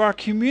you into our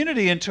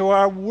community, into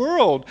our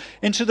world,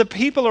 into the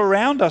people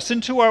around us,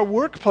 into our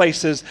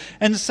workplaces,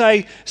 and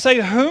say,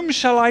 whom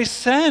shall I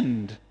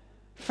send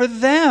for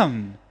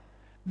them?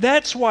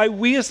 That's why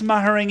we as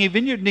Maharangi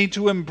Vineyard need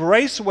to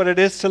embrace what it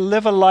is to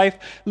live a life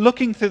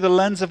looking through the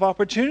lens of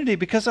opportunity,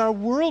 because our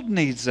world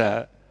needs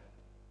that.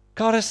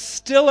 God is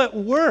still at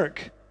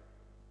work.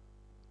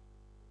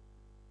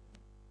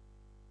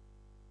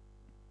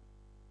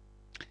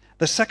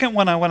 The second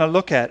one I want to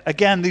look at,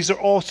 again, these are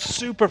all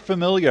super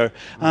familiar,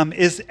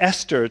 is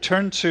Esther.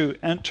 Turn to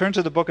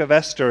the book of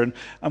Esther, and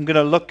I'm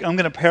going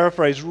to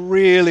paraphrase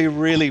really,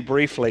 really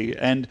briefly.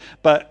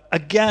 But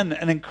again,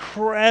 an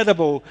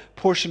incredible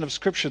portion of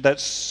Scripture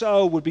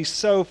that would be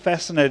so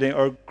fascinating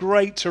or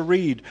great to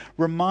read,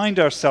 remind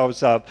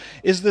ourselves of,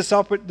 is this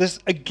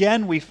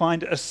again, we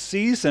find a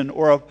season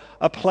or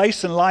a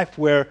place in life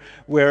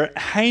where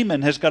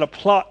Haman has got a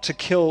plot to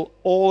kill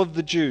all of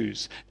the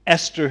Jews.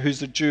 Esther,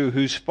 who's a Jew,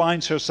 who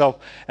finds herself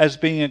as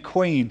being a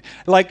queen.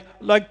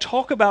 Like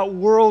talk about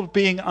world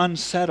being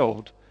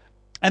unsettled.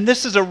 And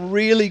this is a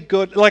really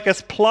good, like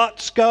as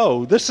plots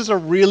go, this is a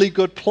really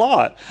good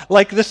plot.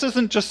 Like this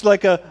isn't just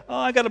like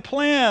I got a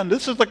plan.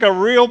 This is like a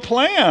real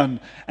plan.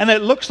 And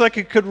it looks like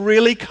it could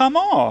really come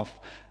off.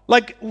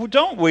 Like,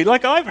 don't we?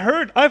 Like I've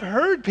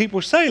heard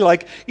people say,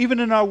 like even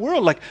in our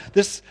world, like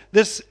this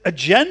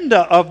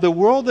agenda of the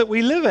world that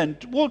we live in.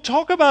 We'll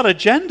talk about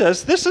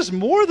agendas. This is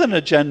more than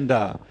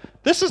agenda.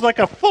 This is like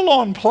a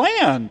full-on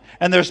plan,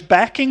 and there's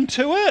backing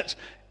to it,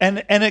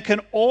 and it can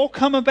all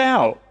come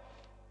about.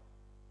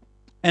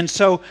 And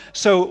so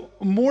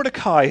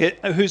Mordecai,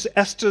 who's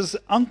Esther's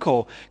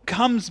uncle,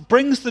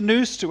 brings the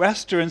news to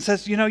Esther and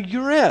says,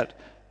 you're it.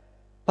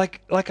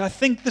 Like I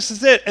think this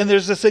is it. And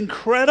there's this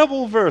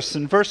incredible verse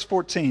in verse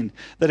 14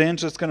 that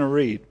Angela's going to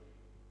read.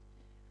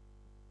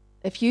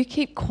 If you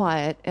keep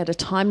quiet at a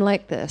time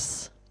like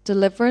this,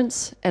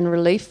 deliverance and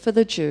relief for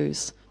the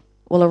Jews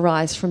will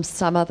arise from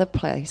some other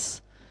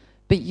place,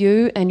 but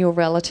you and your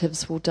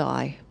relatives will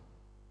die.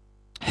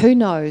 Who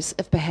knows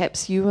if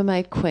perhaps you were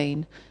made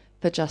queen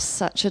for just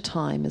such a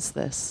time as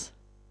this?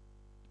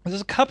 There's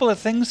a couple of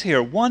things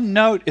here. One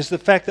note is the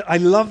fact that I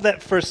love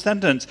that first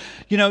sentence.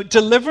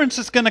 Deliverance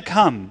is going to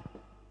come.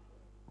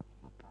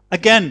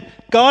 Again,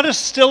 God is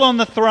still on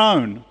the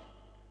throne.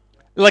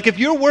 Like if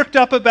you're worked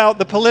up about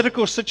the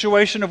political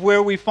situation of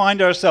where we find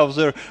ourselves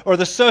or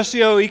the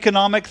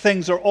socioeconomic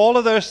things or all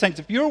of those things,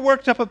 if you're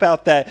worked up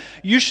about that,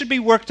 you should be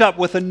worked up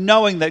with a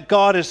knowing that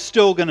God is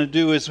still going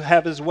to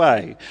have his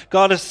way.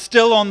 God is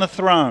still on the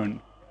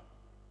throne.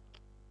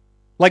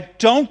 Like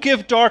don't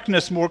give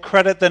darkness more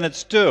credit than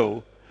it's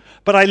due.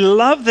 But I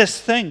love this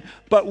thing.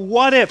 But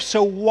what if?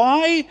 So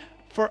why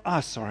for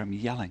us, sorry, I'm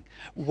yelling.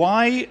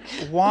 Why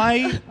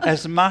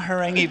as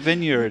Maharangi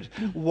Vineyard,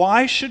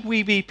 why should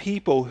we be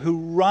people who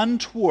run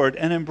toward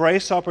and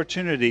embrace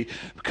opportunity?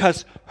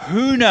 Because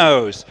who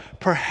knows,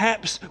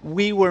 perhaps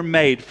we were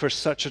made for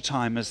such a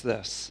time as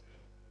this.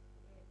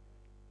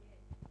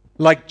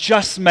 Like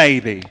just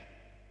maybe.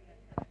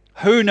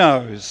 Who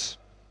knows?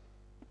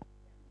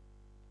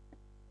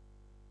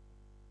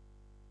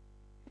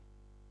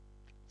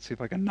 See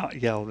if I can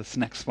not yell this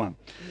next one.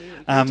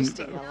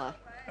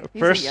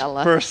 First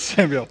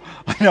Samuel.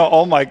 I know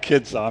all my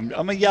kids are.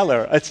 I'm a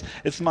yeller.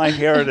 It's my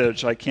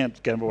heritage. I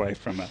can't get away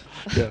from it.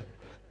 Yeah.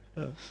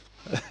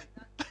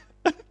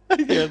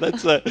 Yeah,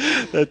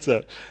 that's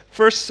it.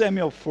 1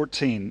 Samuel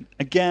 14.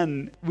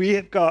 Again, we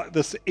have got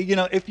this.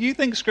 If you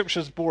think Scripture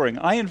is boring,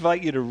 I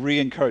invite you to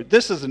re-encourage.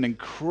 This is an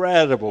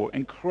incredible,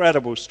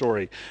 incredible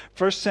story.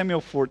 1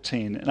 Samuel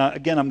 14. And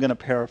again, I'm going to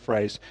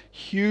paraphrase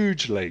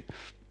hugely.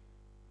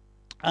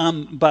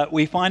 But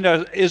we find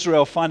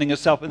Israel finding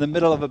itself in the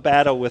middle of a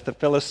battle with the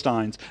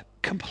Philistines,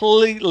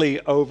 completely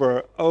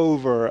over.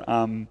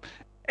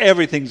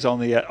 Everything's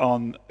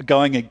on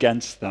going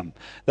against them.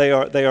 They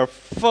are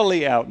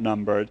fully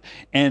outnumbered.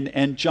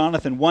 And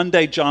Jonathan, one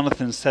day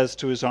Jonathan says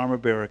to his armor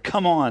bearer,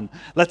 "Come on,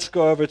 let's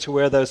go over to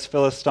where those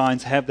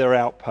Philistines have their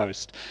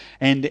outpost."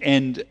 And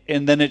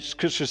then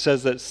Scripture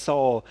says that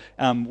Saul,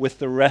 with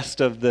the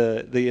rest of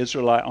the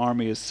Israelite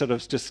army, is sort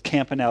of just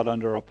camping out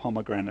under a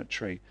pomegranate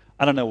tree.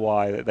 I don't know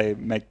why they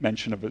make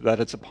mention of it, that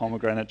it's a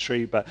pomegranate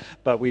tree,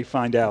 but we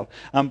find out.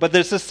 But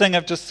there's this thing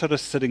of just sort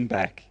of sitting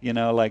back,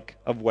 like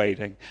of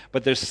waiting.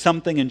 But there's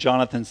something in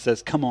Jonathan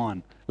says, come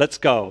on, let's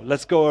go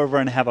over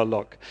and have a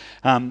look.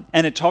 And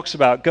it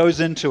goes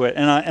into it,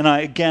 and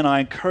I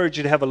encourage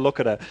you to have a look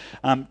at it.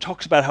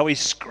 Talks about how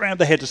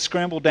they had to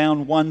scramble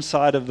down one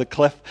side of the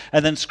cliff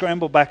and then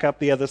scramble back up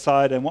the other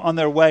side. And on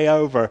their way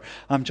over,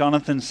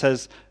 Jonathan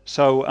says,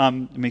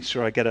 make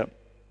sure I get it.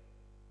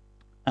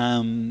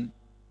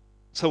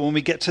 So when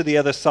we get to the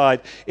other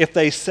side, if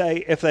they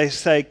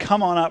say,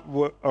 come on up,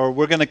 or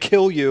we're going to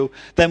kill you,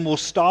 then we'll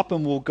stop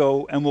and we'll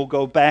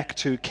go back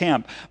to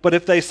camp. But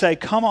if they say,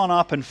 come on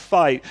up and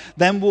fight,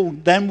 then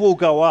we'll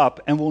go up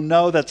and we'll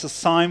know that's a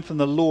sign from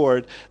the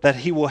Lord that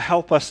he will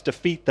help us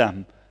defeat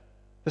them.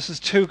 This is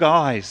two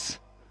guys.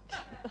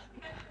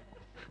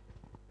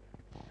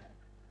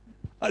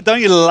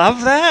 Don't you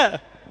love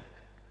that?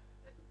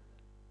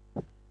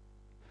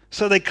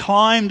 So they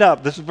climbed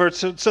up, this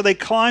verse, so they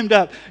climbed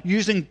up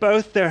using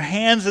both their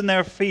hands and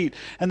their feet,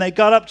 and they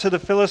got up to the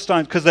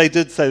Philistines, because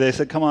they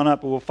said, come on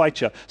up and we'll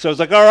fight you. So it was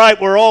like, all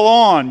right, we're all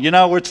on,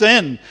 it's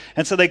in.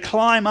 And so they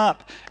climb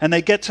up, and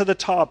they get to the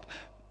top,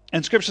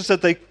 and Scripture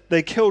said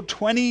they killed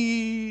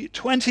 20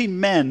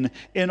 men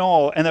in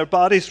all, and their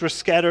bodies were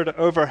scattered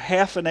over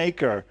half an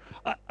acre.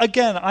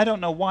 Again, I don't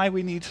know why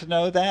we need to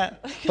know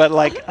that, but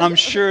I'm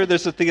sure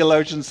there's a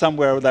theologian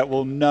somewhere that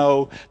will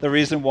know the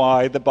reason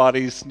why the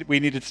bodies, we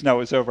needed to know it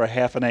was over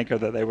half an acre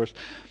that they were.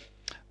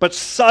 But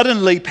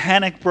suddenly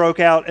panic broke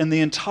out in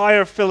the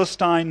entire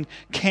Philistine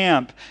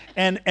camp,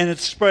 and it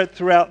spread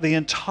throughout the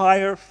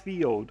entire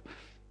field.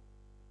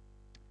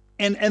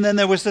 And then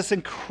there was this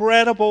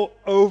incredible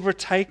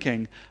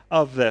overtaking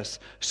of this.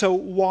 So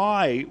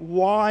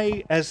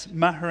why as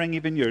Maharaim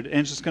Vineyard? And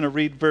I'm just going to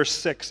read verse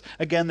 6.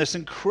 Again, this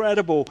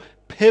incredible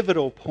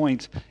pivotal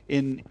point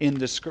in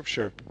the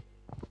scripture.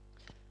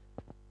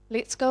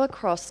 Let's go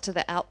across to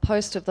the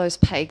outpost of those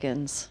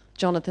pagans,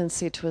 Jonathan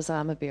said to his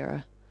armor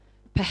bearer.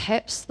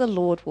 Perhaps the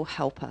Lord will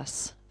help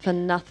us, for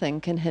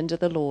nothing can hinder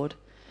the Lord.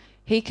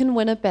 He can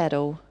win a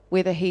battle,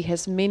 whether he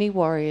has many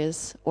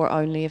warriors or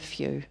only a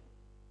few.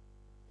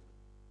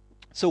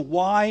 So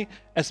why,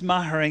 as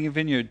Maharaim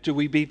Vineyard, do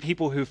we be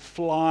people who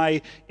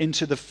fly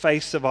into the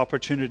face of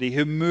opportunity,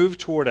 who move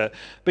toward it?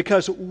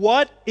 Because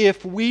what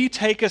if we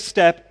take a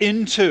step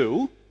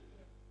into ...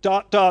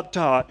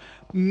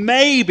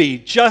 maybe,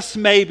 just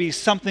maybe,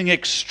 something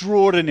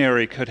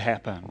extraordinary could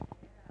happen?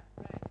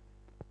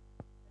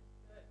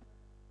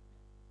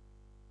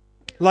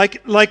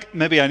 Like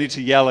maybe I need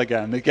to yell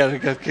again to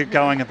get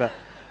going a bit.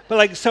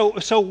 But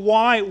so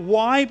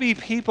why be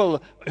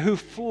people who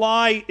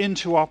fly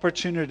into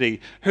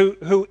opportunity,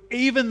 who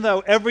even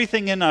though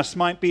everything in us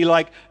might be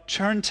like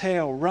turn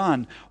tail,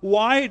 run,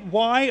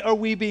 why are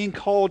we being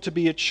called to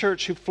be a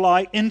church who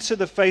fly into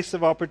the face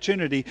of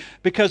opportunity?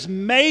 Because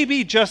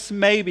maybe, just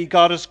maybe,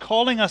 God is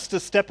calling us to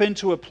step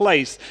into a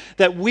place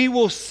that we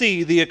will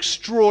see the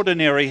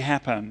extraordinary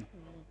happen.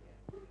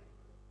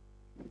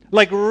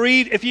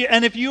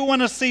 If you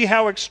want to see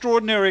how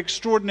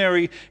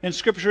extraordinary in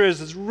Scripture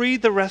is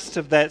read the rest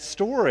of that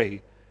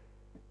story.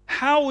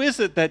 How is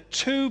it that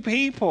two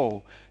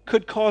people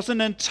in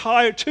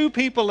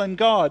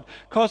God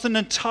cause an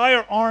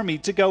entire army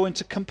to go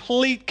into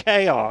complete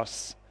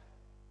chaos?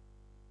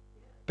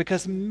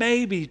 Because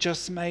maybe,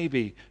 just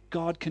maybe,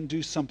 God can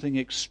do something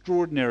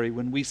extraordinary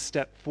when we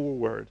step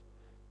forward.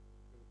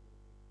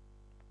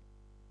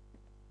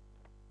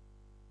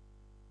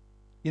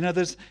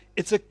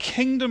 It's a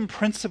kingdom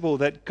principle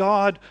that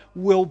God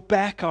will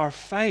back our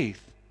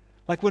faith.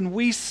 Like when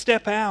we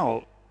step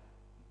out,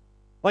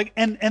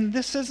 and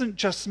this isn't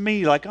just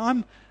me.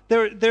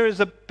 There is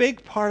a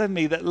big part of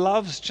me that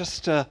loves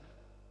just to,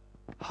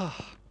 I'm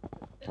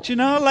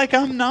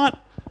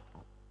not.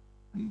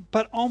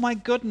 But oh my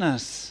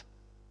goodness,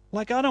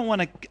 I don't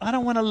want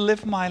to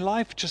live my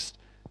life just.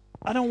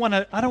 I don't want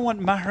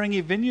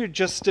Maharaim Vineyard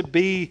just to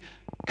be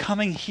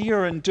coming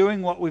here and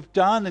doing what we've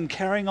done and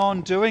carrying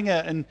on doing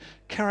it and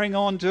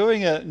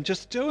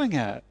just doing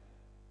it.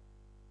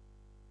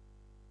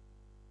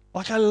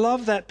 I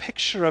love that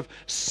picture of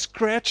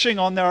scratching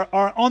on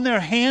their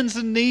hands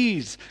and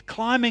knees,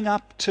 climbing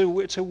up to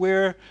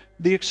where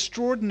the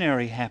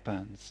extraordinary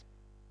happens.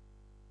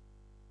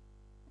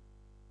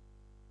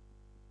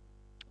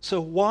 So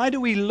why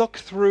do we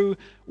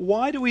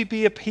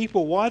be a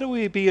people? Why do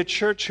we be a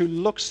church who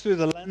looks through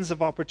the lens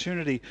of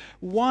opportunity?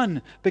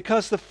 One,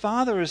 because the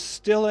Father is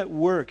still at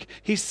work.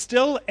 He's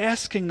still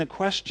asking the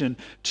question.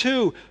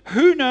 Two,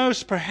 who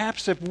knows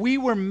perhaps if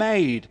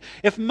Maharaim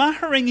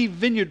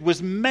Vineyard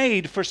was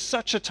made for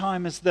such a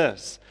time as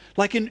this?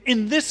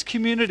 In this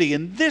community,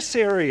 in this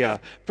area,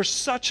 for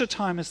such a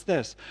time as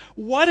this.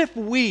 What if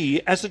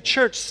we as a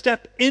church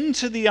step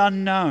into the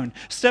unknown,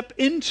 step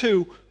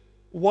into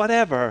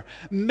whatever,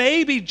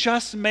 maybe,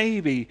 just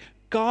maybe,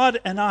 God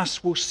and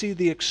us will see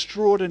the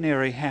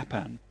extraordinary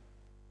happen.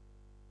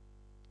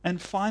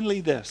 And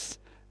finally this,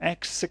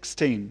 Acts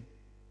 16.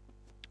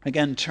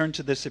 Again, turn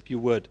to this if you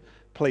would,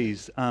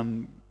 please.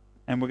 And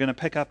we're going to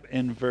pick up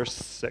in verse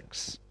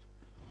 6.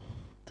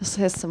 This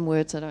has some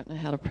words I don't know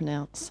how to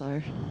pronounce,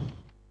 so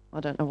I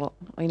don't know what.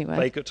 Anyway.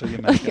 Fake it till you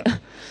make it.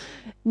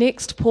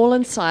 Next, Paul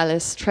and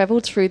Silas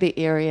travelled through the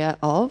area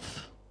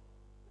of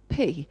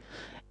P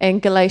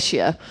and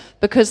Galatia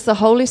because the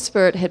Holy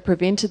Spirit had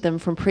prevented them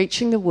from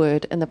preaching the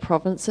word in the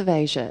province of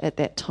Asia at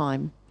that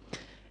time.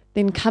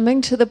 Then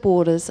coming to the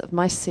borders of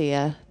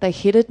Mysia, they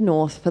headed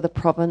north for the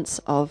province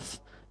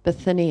of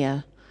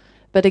Bithynia.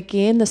 But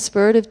again, the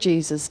Spirit of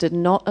Jesus did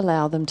not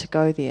allow them to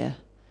go there.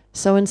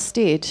 So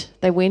instead,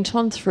 they went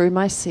on through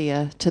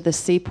Mysia to the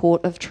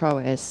seaport of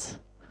Troas.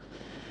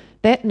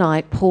 That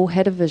night, Paul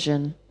had a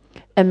vision.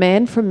 A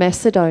man from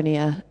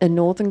Macedonia in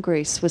northern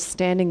Greece was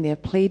standing there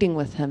pleading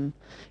with him,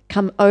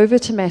 "Come over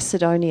to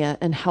Macedonia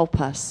and help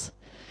us."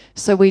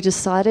 So we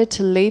decided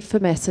to leave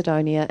for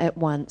Macedonia at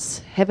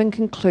once, having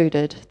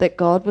concluded that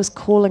God was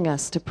calling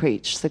us to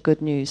preach the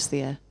good news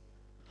there.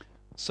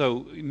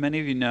 So many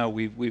of you know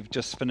we've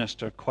just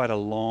finished quite a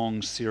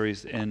long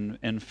series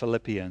in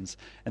Philippians,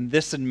 and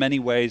this in many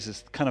ways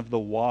is kind of the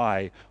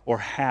why or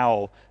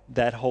how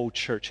that whole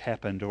church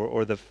happened,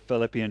 or the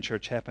Philippian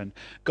church happened.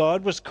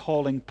 God was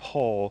calling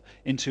Paul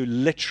into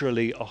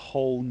literally a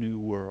whole new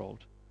world.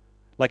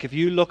 Like if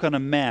you look on a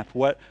map,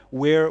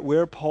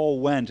 where Paul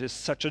went is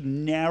such a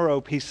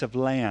narrow piece of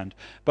land.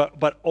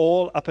 But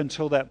all up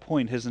until that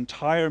point, his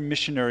entire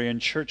missionary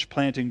and church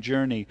planting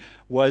journey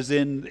was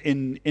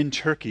in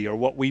Turkey, or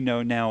what we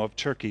know now of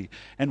Turkey.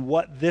 And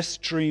what this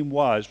dream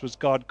was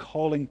God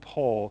calling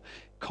Paul,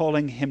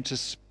 calling him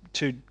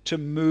to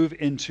move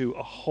into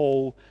a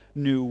whole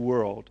new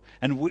world.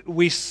 And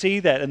we see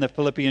that in the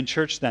Philippian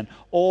church then.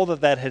 All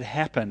that had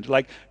happened.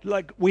 Like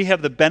we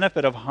have the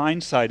benefit of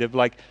hindsight of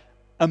like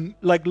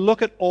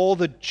look at all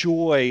the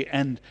joy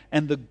and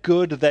the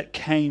good that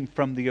came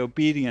from the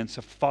obedience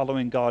of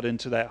following God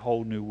into that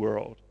whole new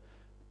world.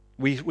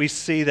 We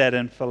see that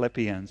in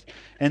Philippians.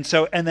 And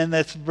then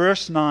that's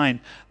verse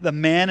 9. The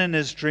man in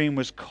his dream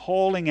was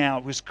calling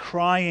out, was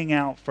crying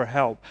out for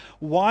help.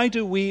 Why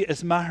do we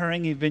as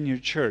Maharangi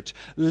Vineyard Church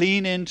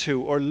lean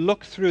into or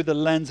look through the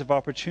lens of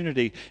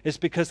opportunity? It's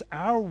because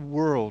our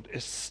world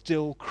is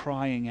still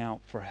crying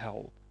out for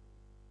help.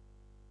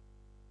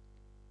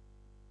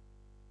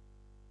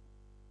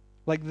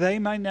 Like they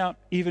might not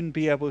even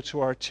be able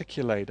to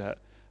articulate it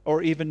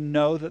or even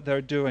know that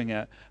they're doing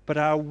it. But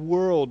our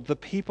world, the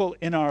people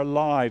in our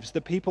lives,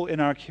 the people in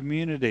our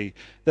community,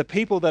 the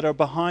people that are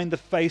behind the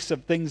face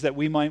of things that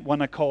we might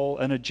want to call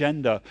an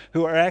agenda,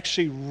 who are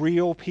actually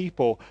real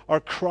people,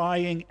 are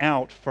crying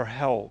out for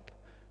help.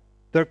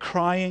 They're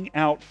crying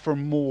out for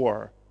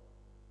more.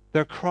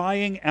 They're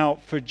crying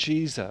out for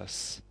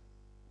Jesus.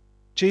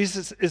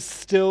 Jesus is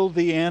still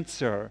the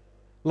answer.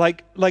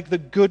 Like the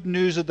good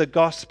news of the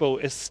gospel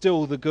is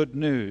still the good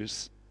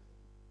news.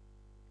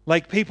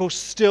 Like people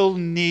still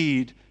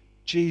need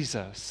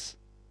Jesus,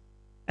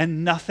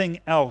 and nothing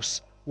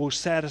else will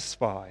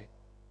satisfy.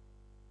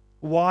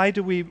 Why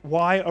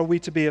are we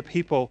to be a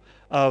people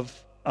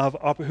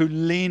who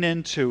lean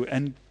into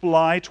and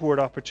fly toward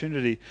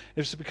opportunity?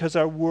 It's because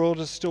our world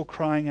is still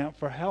crying out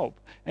for help,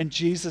 and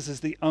Jesus is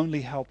the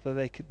only help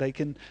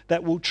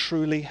that will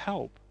truly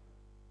help.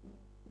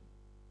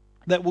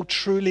 That will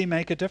truly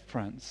make a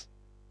difference.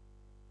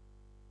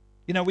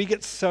 You know, we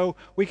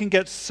can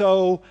get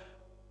so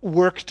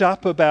worked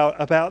up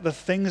about the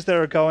things that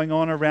are going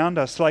on around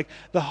us, like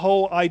the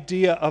whole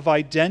idea of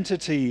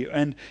identity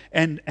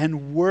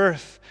and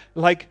worth.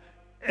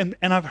 And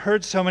I've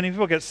heard so many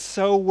people get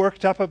so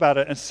worked up about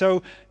it and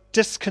so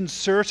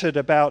disconcerted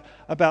about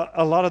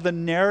a lot of the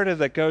narrative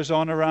that goes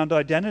on around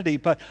identity,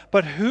 but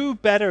who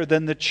better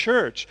than the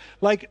church?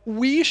 Like,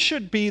 we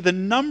should be the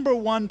number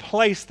one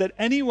place that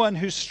anyone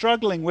who's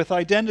struggling with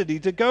identity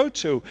to go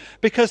to,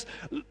 because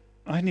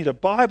I need a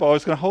Bible. I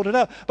was going to hold it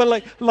up,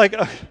 but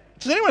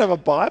does anyone have a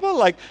Bible?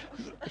 Like,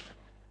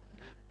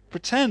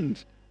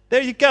 pretend.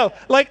 There you go.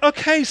 Like,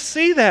 okay,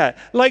 see that.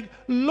 Like,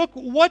 look,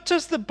 what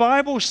does the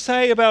Bible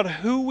say about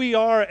who we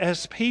are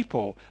as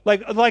people?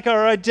 Like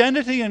our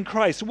identity in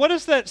Christ. What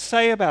does that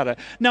say about it?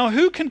 Now,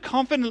 who can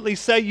confidently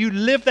say you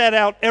live that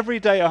out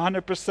every day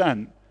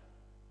 100%?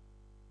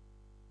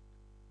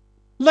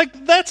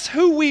 Like, that's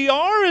who we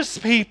are as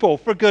people,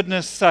 for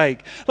goodness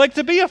sake. Like,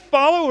 to be a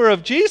follower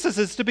of Jesus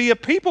is to be a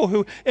people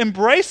who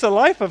embrace a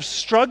life of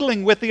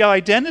struggling with the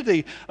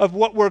identity of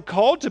what we're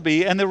called to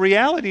be and the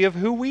reality of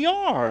who we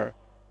are.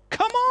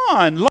 Come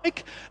on,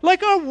 like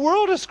our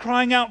world is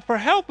crying out for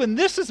help, and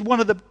this is one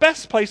of the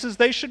best places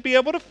they should be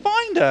able to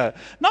find it,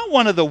 not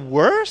one of the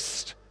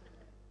worst.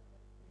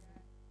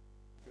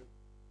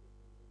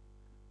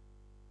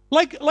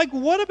 Like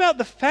what about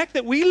the fact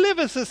that we live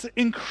as this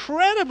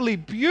incredibly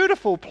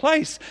beautiful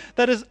place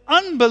that is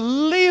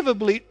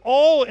unbelievably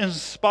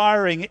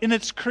awe-inspiring in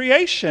its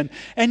creation,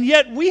 and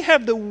yet we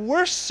have the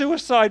worst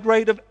suicide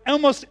rate of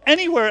almost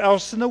anywhere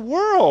else in the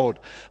world.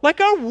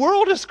 Like, our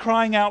world is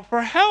crying out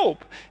for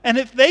help. And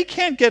if they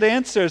can't get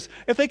answers,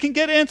 if they can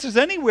get answers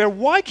anywhere,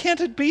 why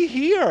can't it be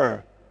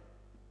here?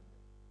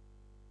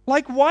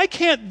 Like, why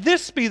can't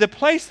this be the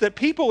place that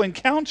people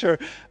encounter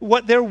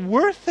what their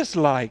worth is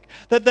like?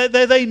 That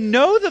they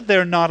know that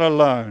they're not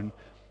alone.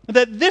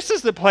 That this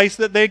is the place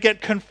that they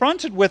get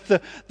confronted with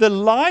the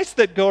lies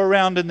that go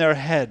around in their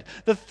head,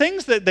 the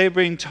things that they're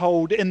being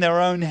told in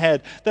their own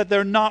head, that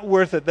they're not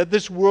worth it, that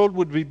this world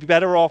would be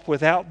better off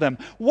without them.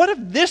 What if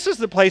this is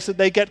the place that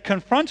they get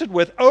confronted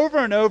with over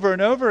and over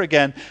and over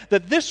again,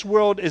 that this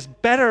world is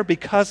better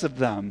because of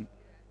them?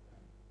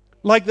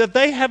 Like that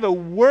they have a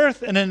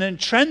worth and an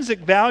intrinsic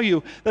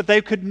value that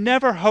they could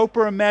never hope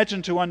or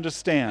imagine to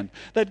understand.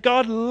 That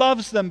God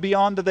loves them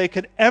beyond that they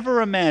could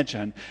ever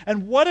imagine.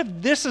 And what if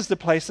this is the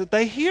place that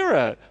they hear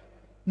it?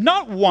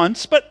 Not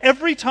once, but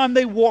every time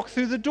they walk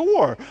through the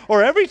door,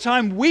 or every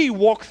time we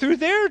walk through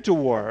their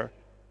door.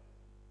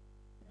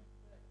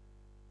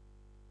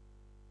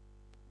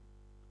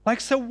 Like,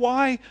 so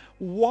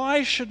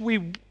why should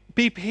we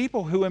be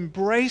people who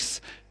embrace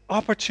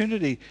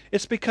opportunity?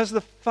 It's because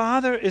the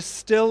Father is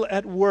still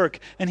at work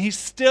and He's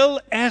still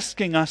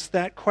asking us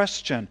that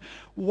question.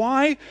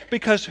 Why?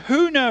 Because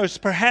who knows,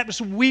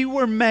 perhaps we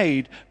were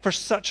made for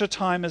such a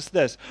time as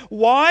this.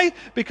 Why?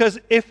 Because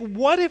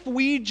what if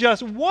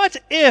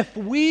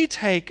we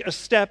take a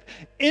step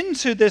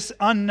into this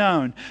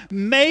unknown?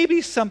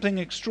 Maybe something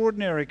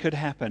extraordinary could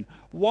happen.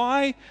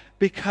 Why?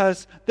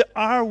 Because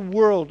our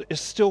world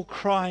is still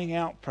crying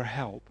out for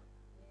help.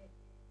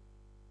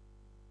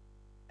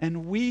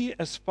 And we,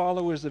 as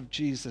followers of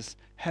Jesus,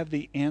 have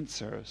the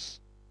answers.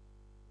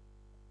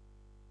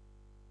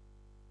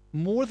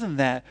 More than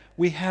that,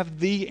 we have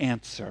the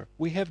answer.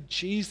 We have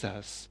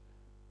Jesus.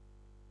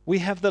 We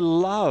have the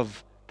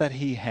love that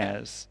He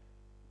has.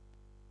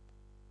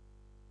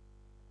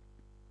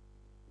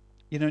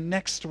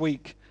 Next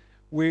week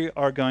we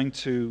are going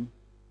to...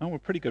 we're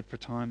pretty good for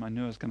time. I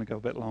knew I was going to go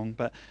a bit long,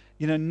 but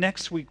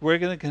next week we're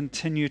going to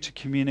continue to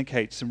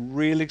communicate some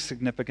really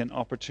significant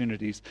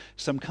opportunities,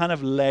 some kind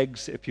of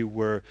legs, if you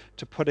were,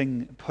 to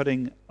putting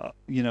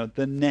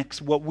the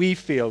next, what we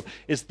feel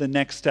is the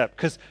next step.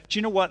 Because do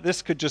you know what?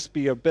 This could just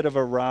be a bit of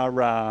a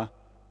rah-rah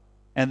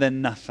and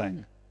then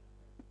nothing.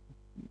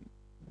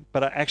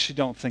 But I actually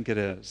don't think it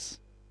is.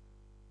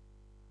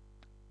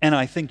 And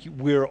I think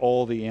we're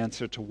all the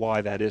answer to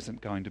why that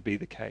isn't going to be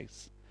the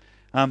case.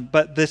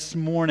 But this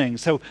morning,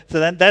 so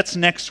that's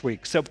next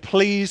week. So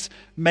please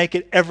make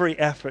it every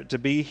effort to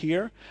be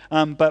here.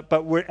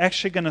 But we're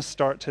actually going to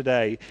start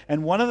today.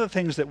 And one of the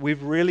things that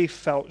we've really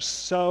felt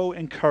so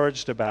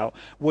encouraged about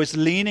was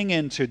leaning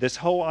into this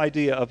whole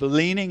idea of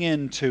leaning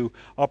into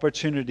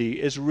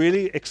opportunity. Is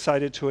really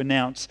excited to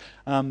announce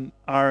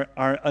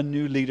a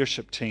new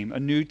leadership team, a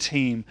new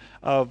team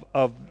of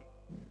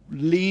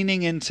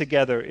leaning in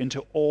together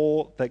into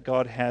all that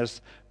God has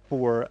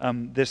for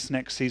this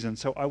next season.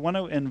 So I want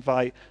to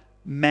invite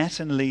Matt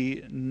and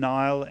Lee,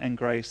 Niall and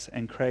Grace,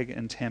 and Craig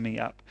and Tammy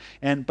up.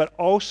 But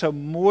also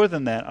more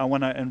than that, I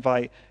want to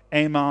invite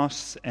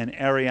Amos and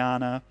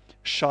Ariana,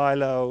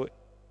 Shiloh,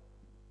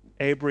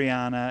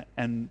 Abriana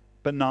and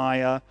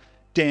Benaiah,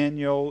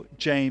 Daniel,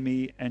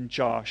 Jamie, and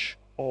Josh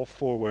all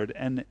forward.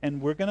 And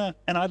we're gonna,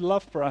 and I'd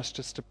love for us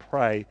just to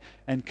pray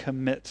and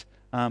commit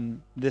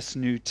this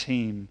new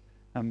team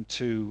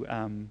to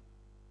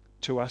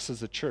us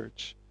as a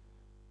church.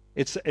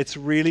 It's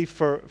really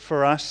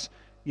for us,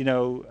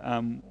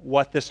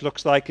 what this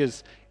looks like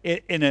is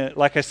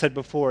like I said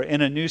before,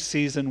 in a new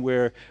season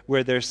where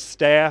there's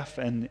staff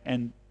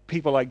and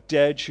people like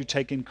Dej who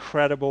take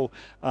incredible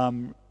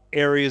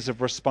areas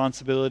of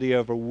responsibility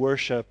over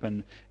worship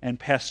and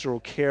pastoral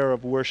care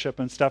of worship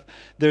and stuff.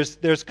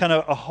 There's kind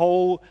of a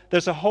whole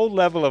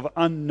level of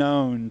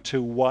unknown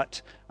to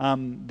what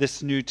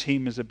this new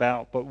team is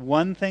about. But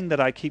one thing that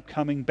I keep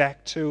coming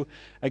back to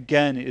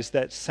again is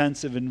that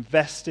sense of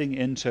investing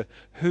into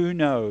who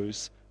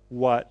knows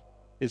what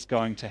is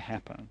going to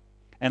happen.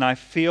 And I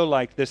feel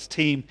like this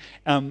team,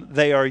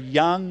 they are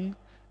young,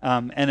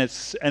 and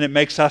it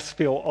makes us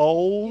feel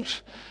old.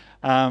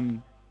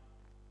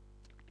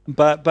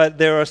 But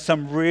there are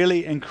some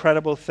really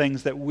incredible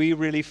things that we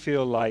really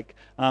feel like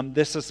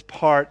this is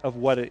part of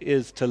what it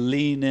is to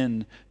lean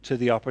in to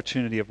the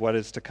opportunity of what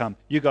is to come.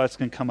 You guys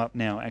can come up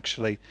now,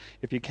 actually,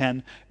 if you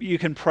can. You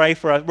can pray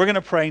for us. We're going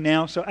to pray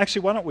now. So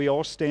actually, why don't we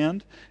all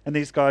stand, and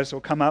these guys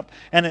will come up.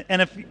 And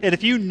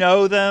if you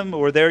know them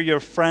or they're your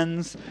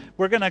friends,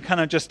 we're going to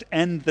kind of just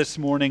end this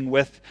morning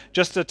with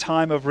just a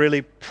time of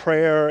really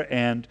prayer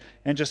and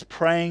just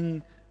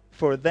praying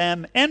for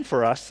them and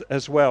for us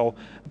as well,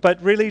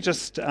 but really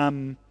just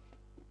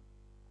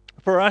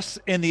for us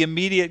in the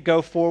immediate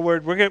go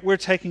forward, we're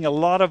taking a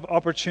lot of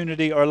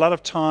opportunity or a lot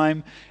of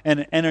time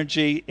and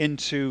energy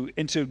into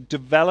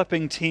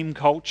developing team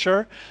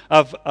culture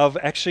of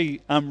actually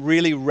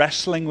really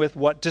wrestling with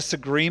what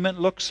disagreement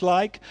looks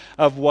like,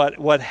 of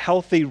what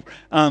healthy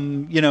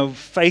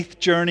faith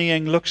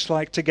journeying looks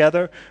like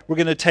together. We're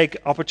going to take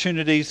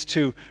opportunities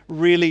to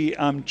really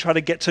try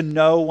to get to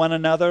know one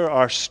another,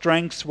 our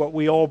strengths, what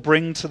we all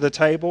bring to the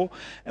table,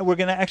 and we're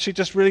going to actually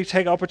just really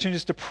take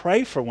opportunities to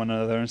pray for one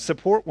another and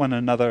support one one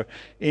another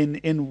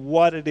in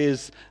what it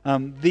is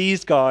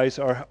these guys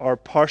are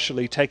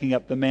partially taking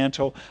up the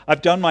mantle.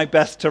 I've done my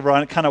best to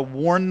kind of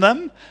warn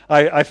them.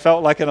 I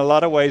felt like in a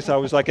lot of ways I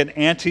was like an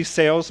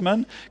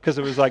anti-salesman, because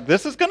it was like,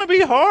 this is going to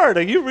be hard.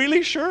 Are you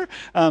really sure?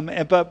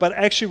 But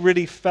actually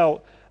really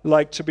felt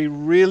like to be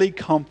really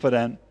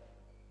confident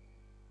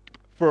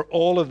for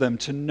all of them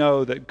to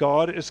know that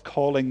God is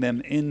calling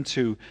them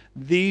into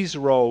these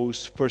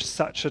roles for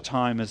such a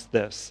time as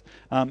this.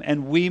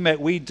 And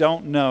we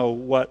don't know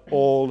what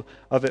all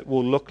of it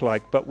will look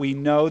like, but we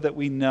know that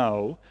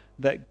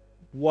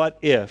what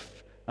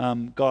if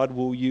God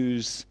will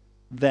use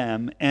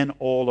them and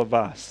all of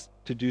us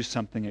to do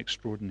something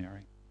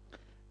extraordinary.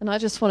 And I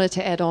just wanted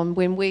to add on,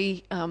 when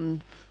we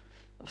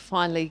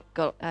finally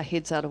got our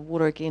heads out of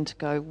water again to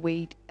go,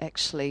 we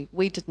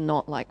did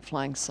not like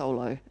flying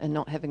solo and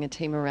not having a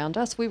team around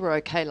us. We were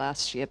okay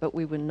last year, but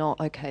we were not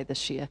okay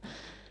this year.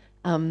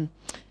 And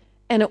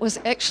it was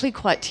actually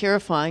quite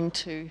terrifying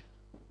to...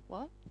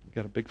 What? You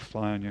got a big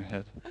fly on your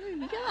head. Oh,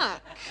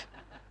 yuck.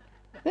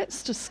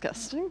 That's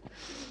disgusting.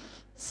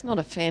 It's not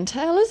a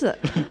fantail, is it?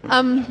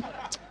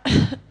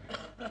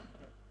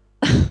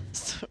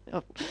 So,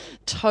 I've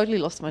totally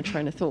lost my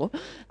train of thought.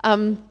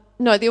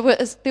 No, there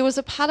was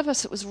a part of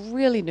us that was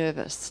really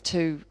nervous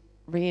to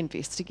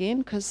reinvest again,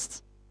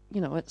 because,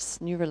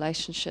 it's new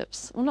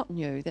relationships. Well, not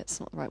new, that's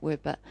not the right word,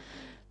 but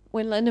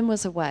when Lyndon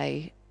was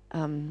away,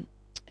 and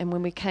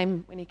when he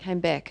came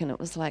back, and it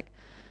was like,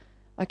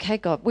 okay,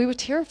 God, we were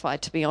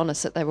terrified, to be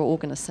honest, that they were all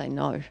going to say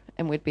no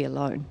and we'd be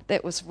alone.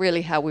 That was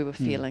really how we were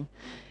feeling.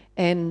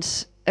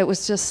 And it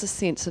was just a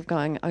sense of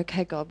going,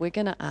 okay, God, we're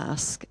going to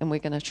ask and we're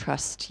going to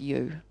trust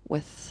you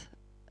with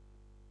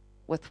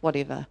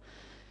whatever.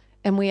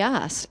 And we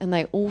asked, and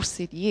they all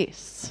said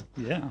yes.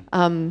 Yeah.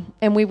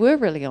 And we were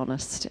really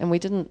honest, and we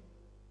didn't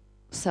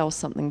sell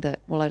something that,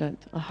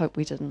 I hope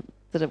we didn't,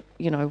 that it,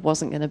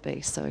 wasn't going to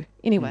be. So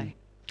anyway.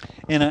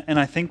 And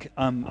I think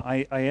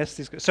I asked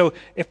these guys, so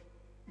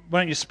why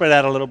don't you spread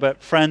out a little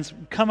bit? Friends,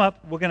 come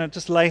up. We're going to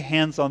just lay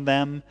hands on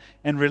them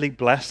and really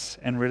bless,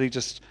 and really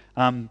just,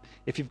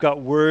 if you've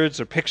got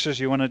words or pictures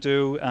you want to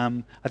do,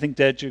 I think,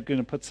 Dad, you're going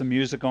to put some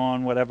music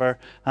on, whatever.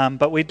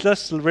 But we'd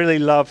just really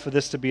love for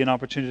this to be an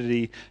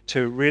opportunity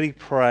to really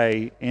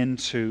pray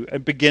into the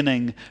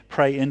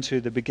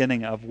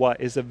beginning of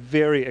what is a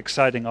very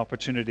exciting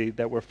opportunity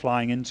that we're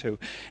flying into.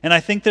 And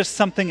I think there's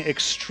something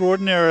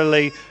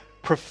extraordinarily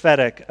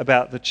prophetic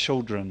about the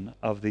children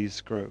of these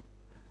group.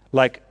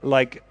 Like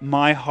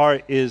my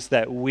heart is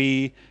that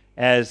we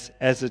as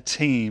a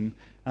team,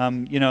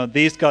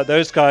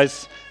 those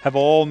guys have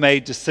all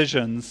made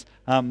decisions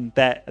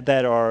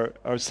that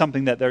are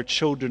something that their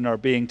children are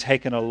being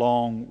taken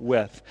along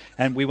with,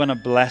 and we want to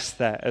bless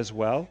that as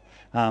well.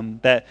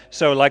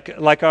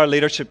 Like our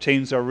leadership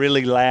teams are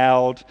really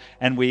loud,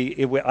 and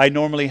I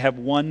normally have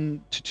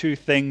 1 to 2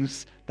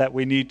 things that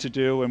we need to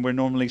do, and we're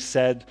normally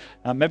said.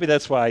 Maybe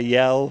that's why I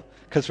yell,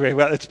 because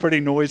it's pretty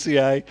noisy,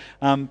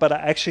 but I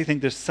actually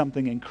think there's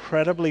something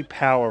incredibly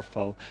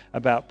powerful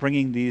about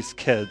bringing these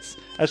kids,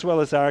 as well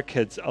as our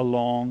kids,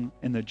 along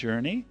in the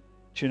journey.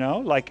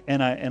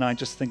 And I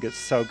just think it's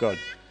so good.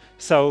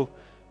 So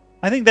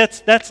I think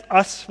that's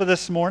us for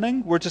this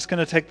morning. We're just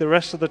going to take the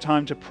rest of the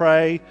time to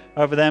pray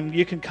over them.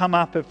 You can come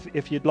up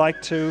if you'd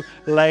like to,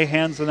 lay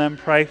hands on them,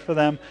 pray for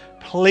them.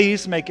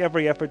 Please make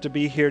every effort to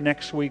be here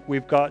next week.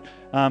 We've got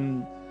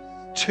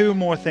 2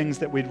 more things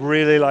that we'd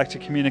really like to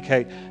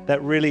communicate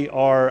that really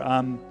are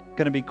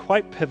going to be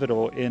quite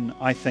pivotal in,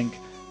 I think,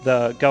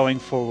 the going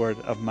forward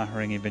of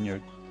Mahurangi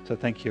Vineyard. So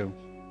thank you.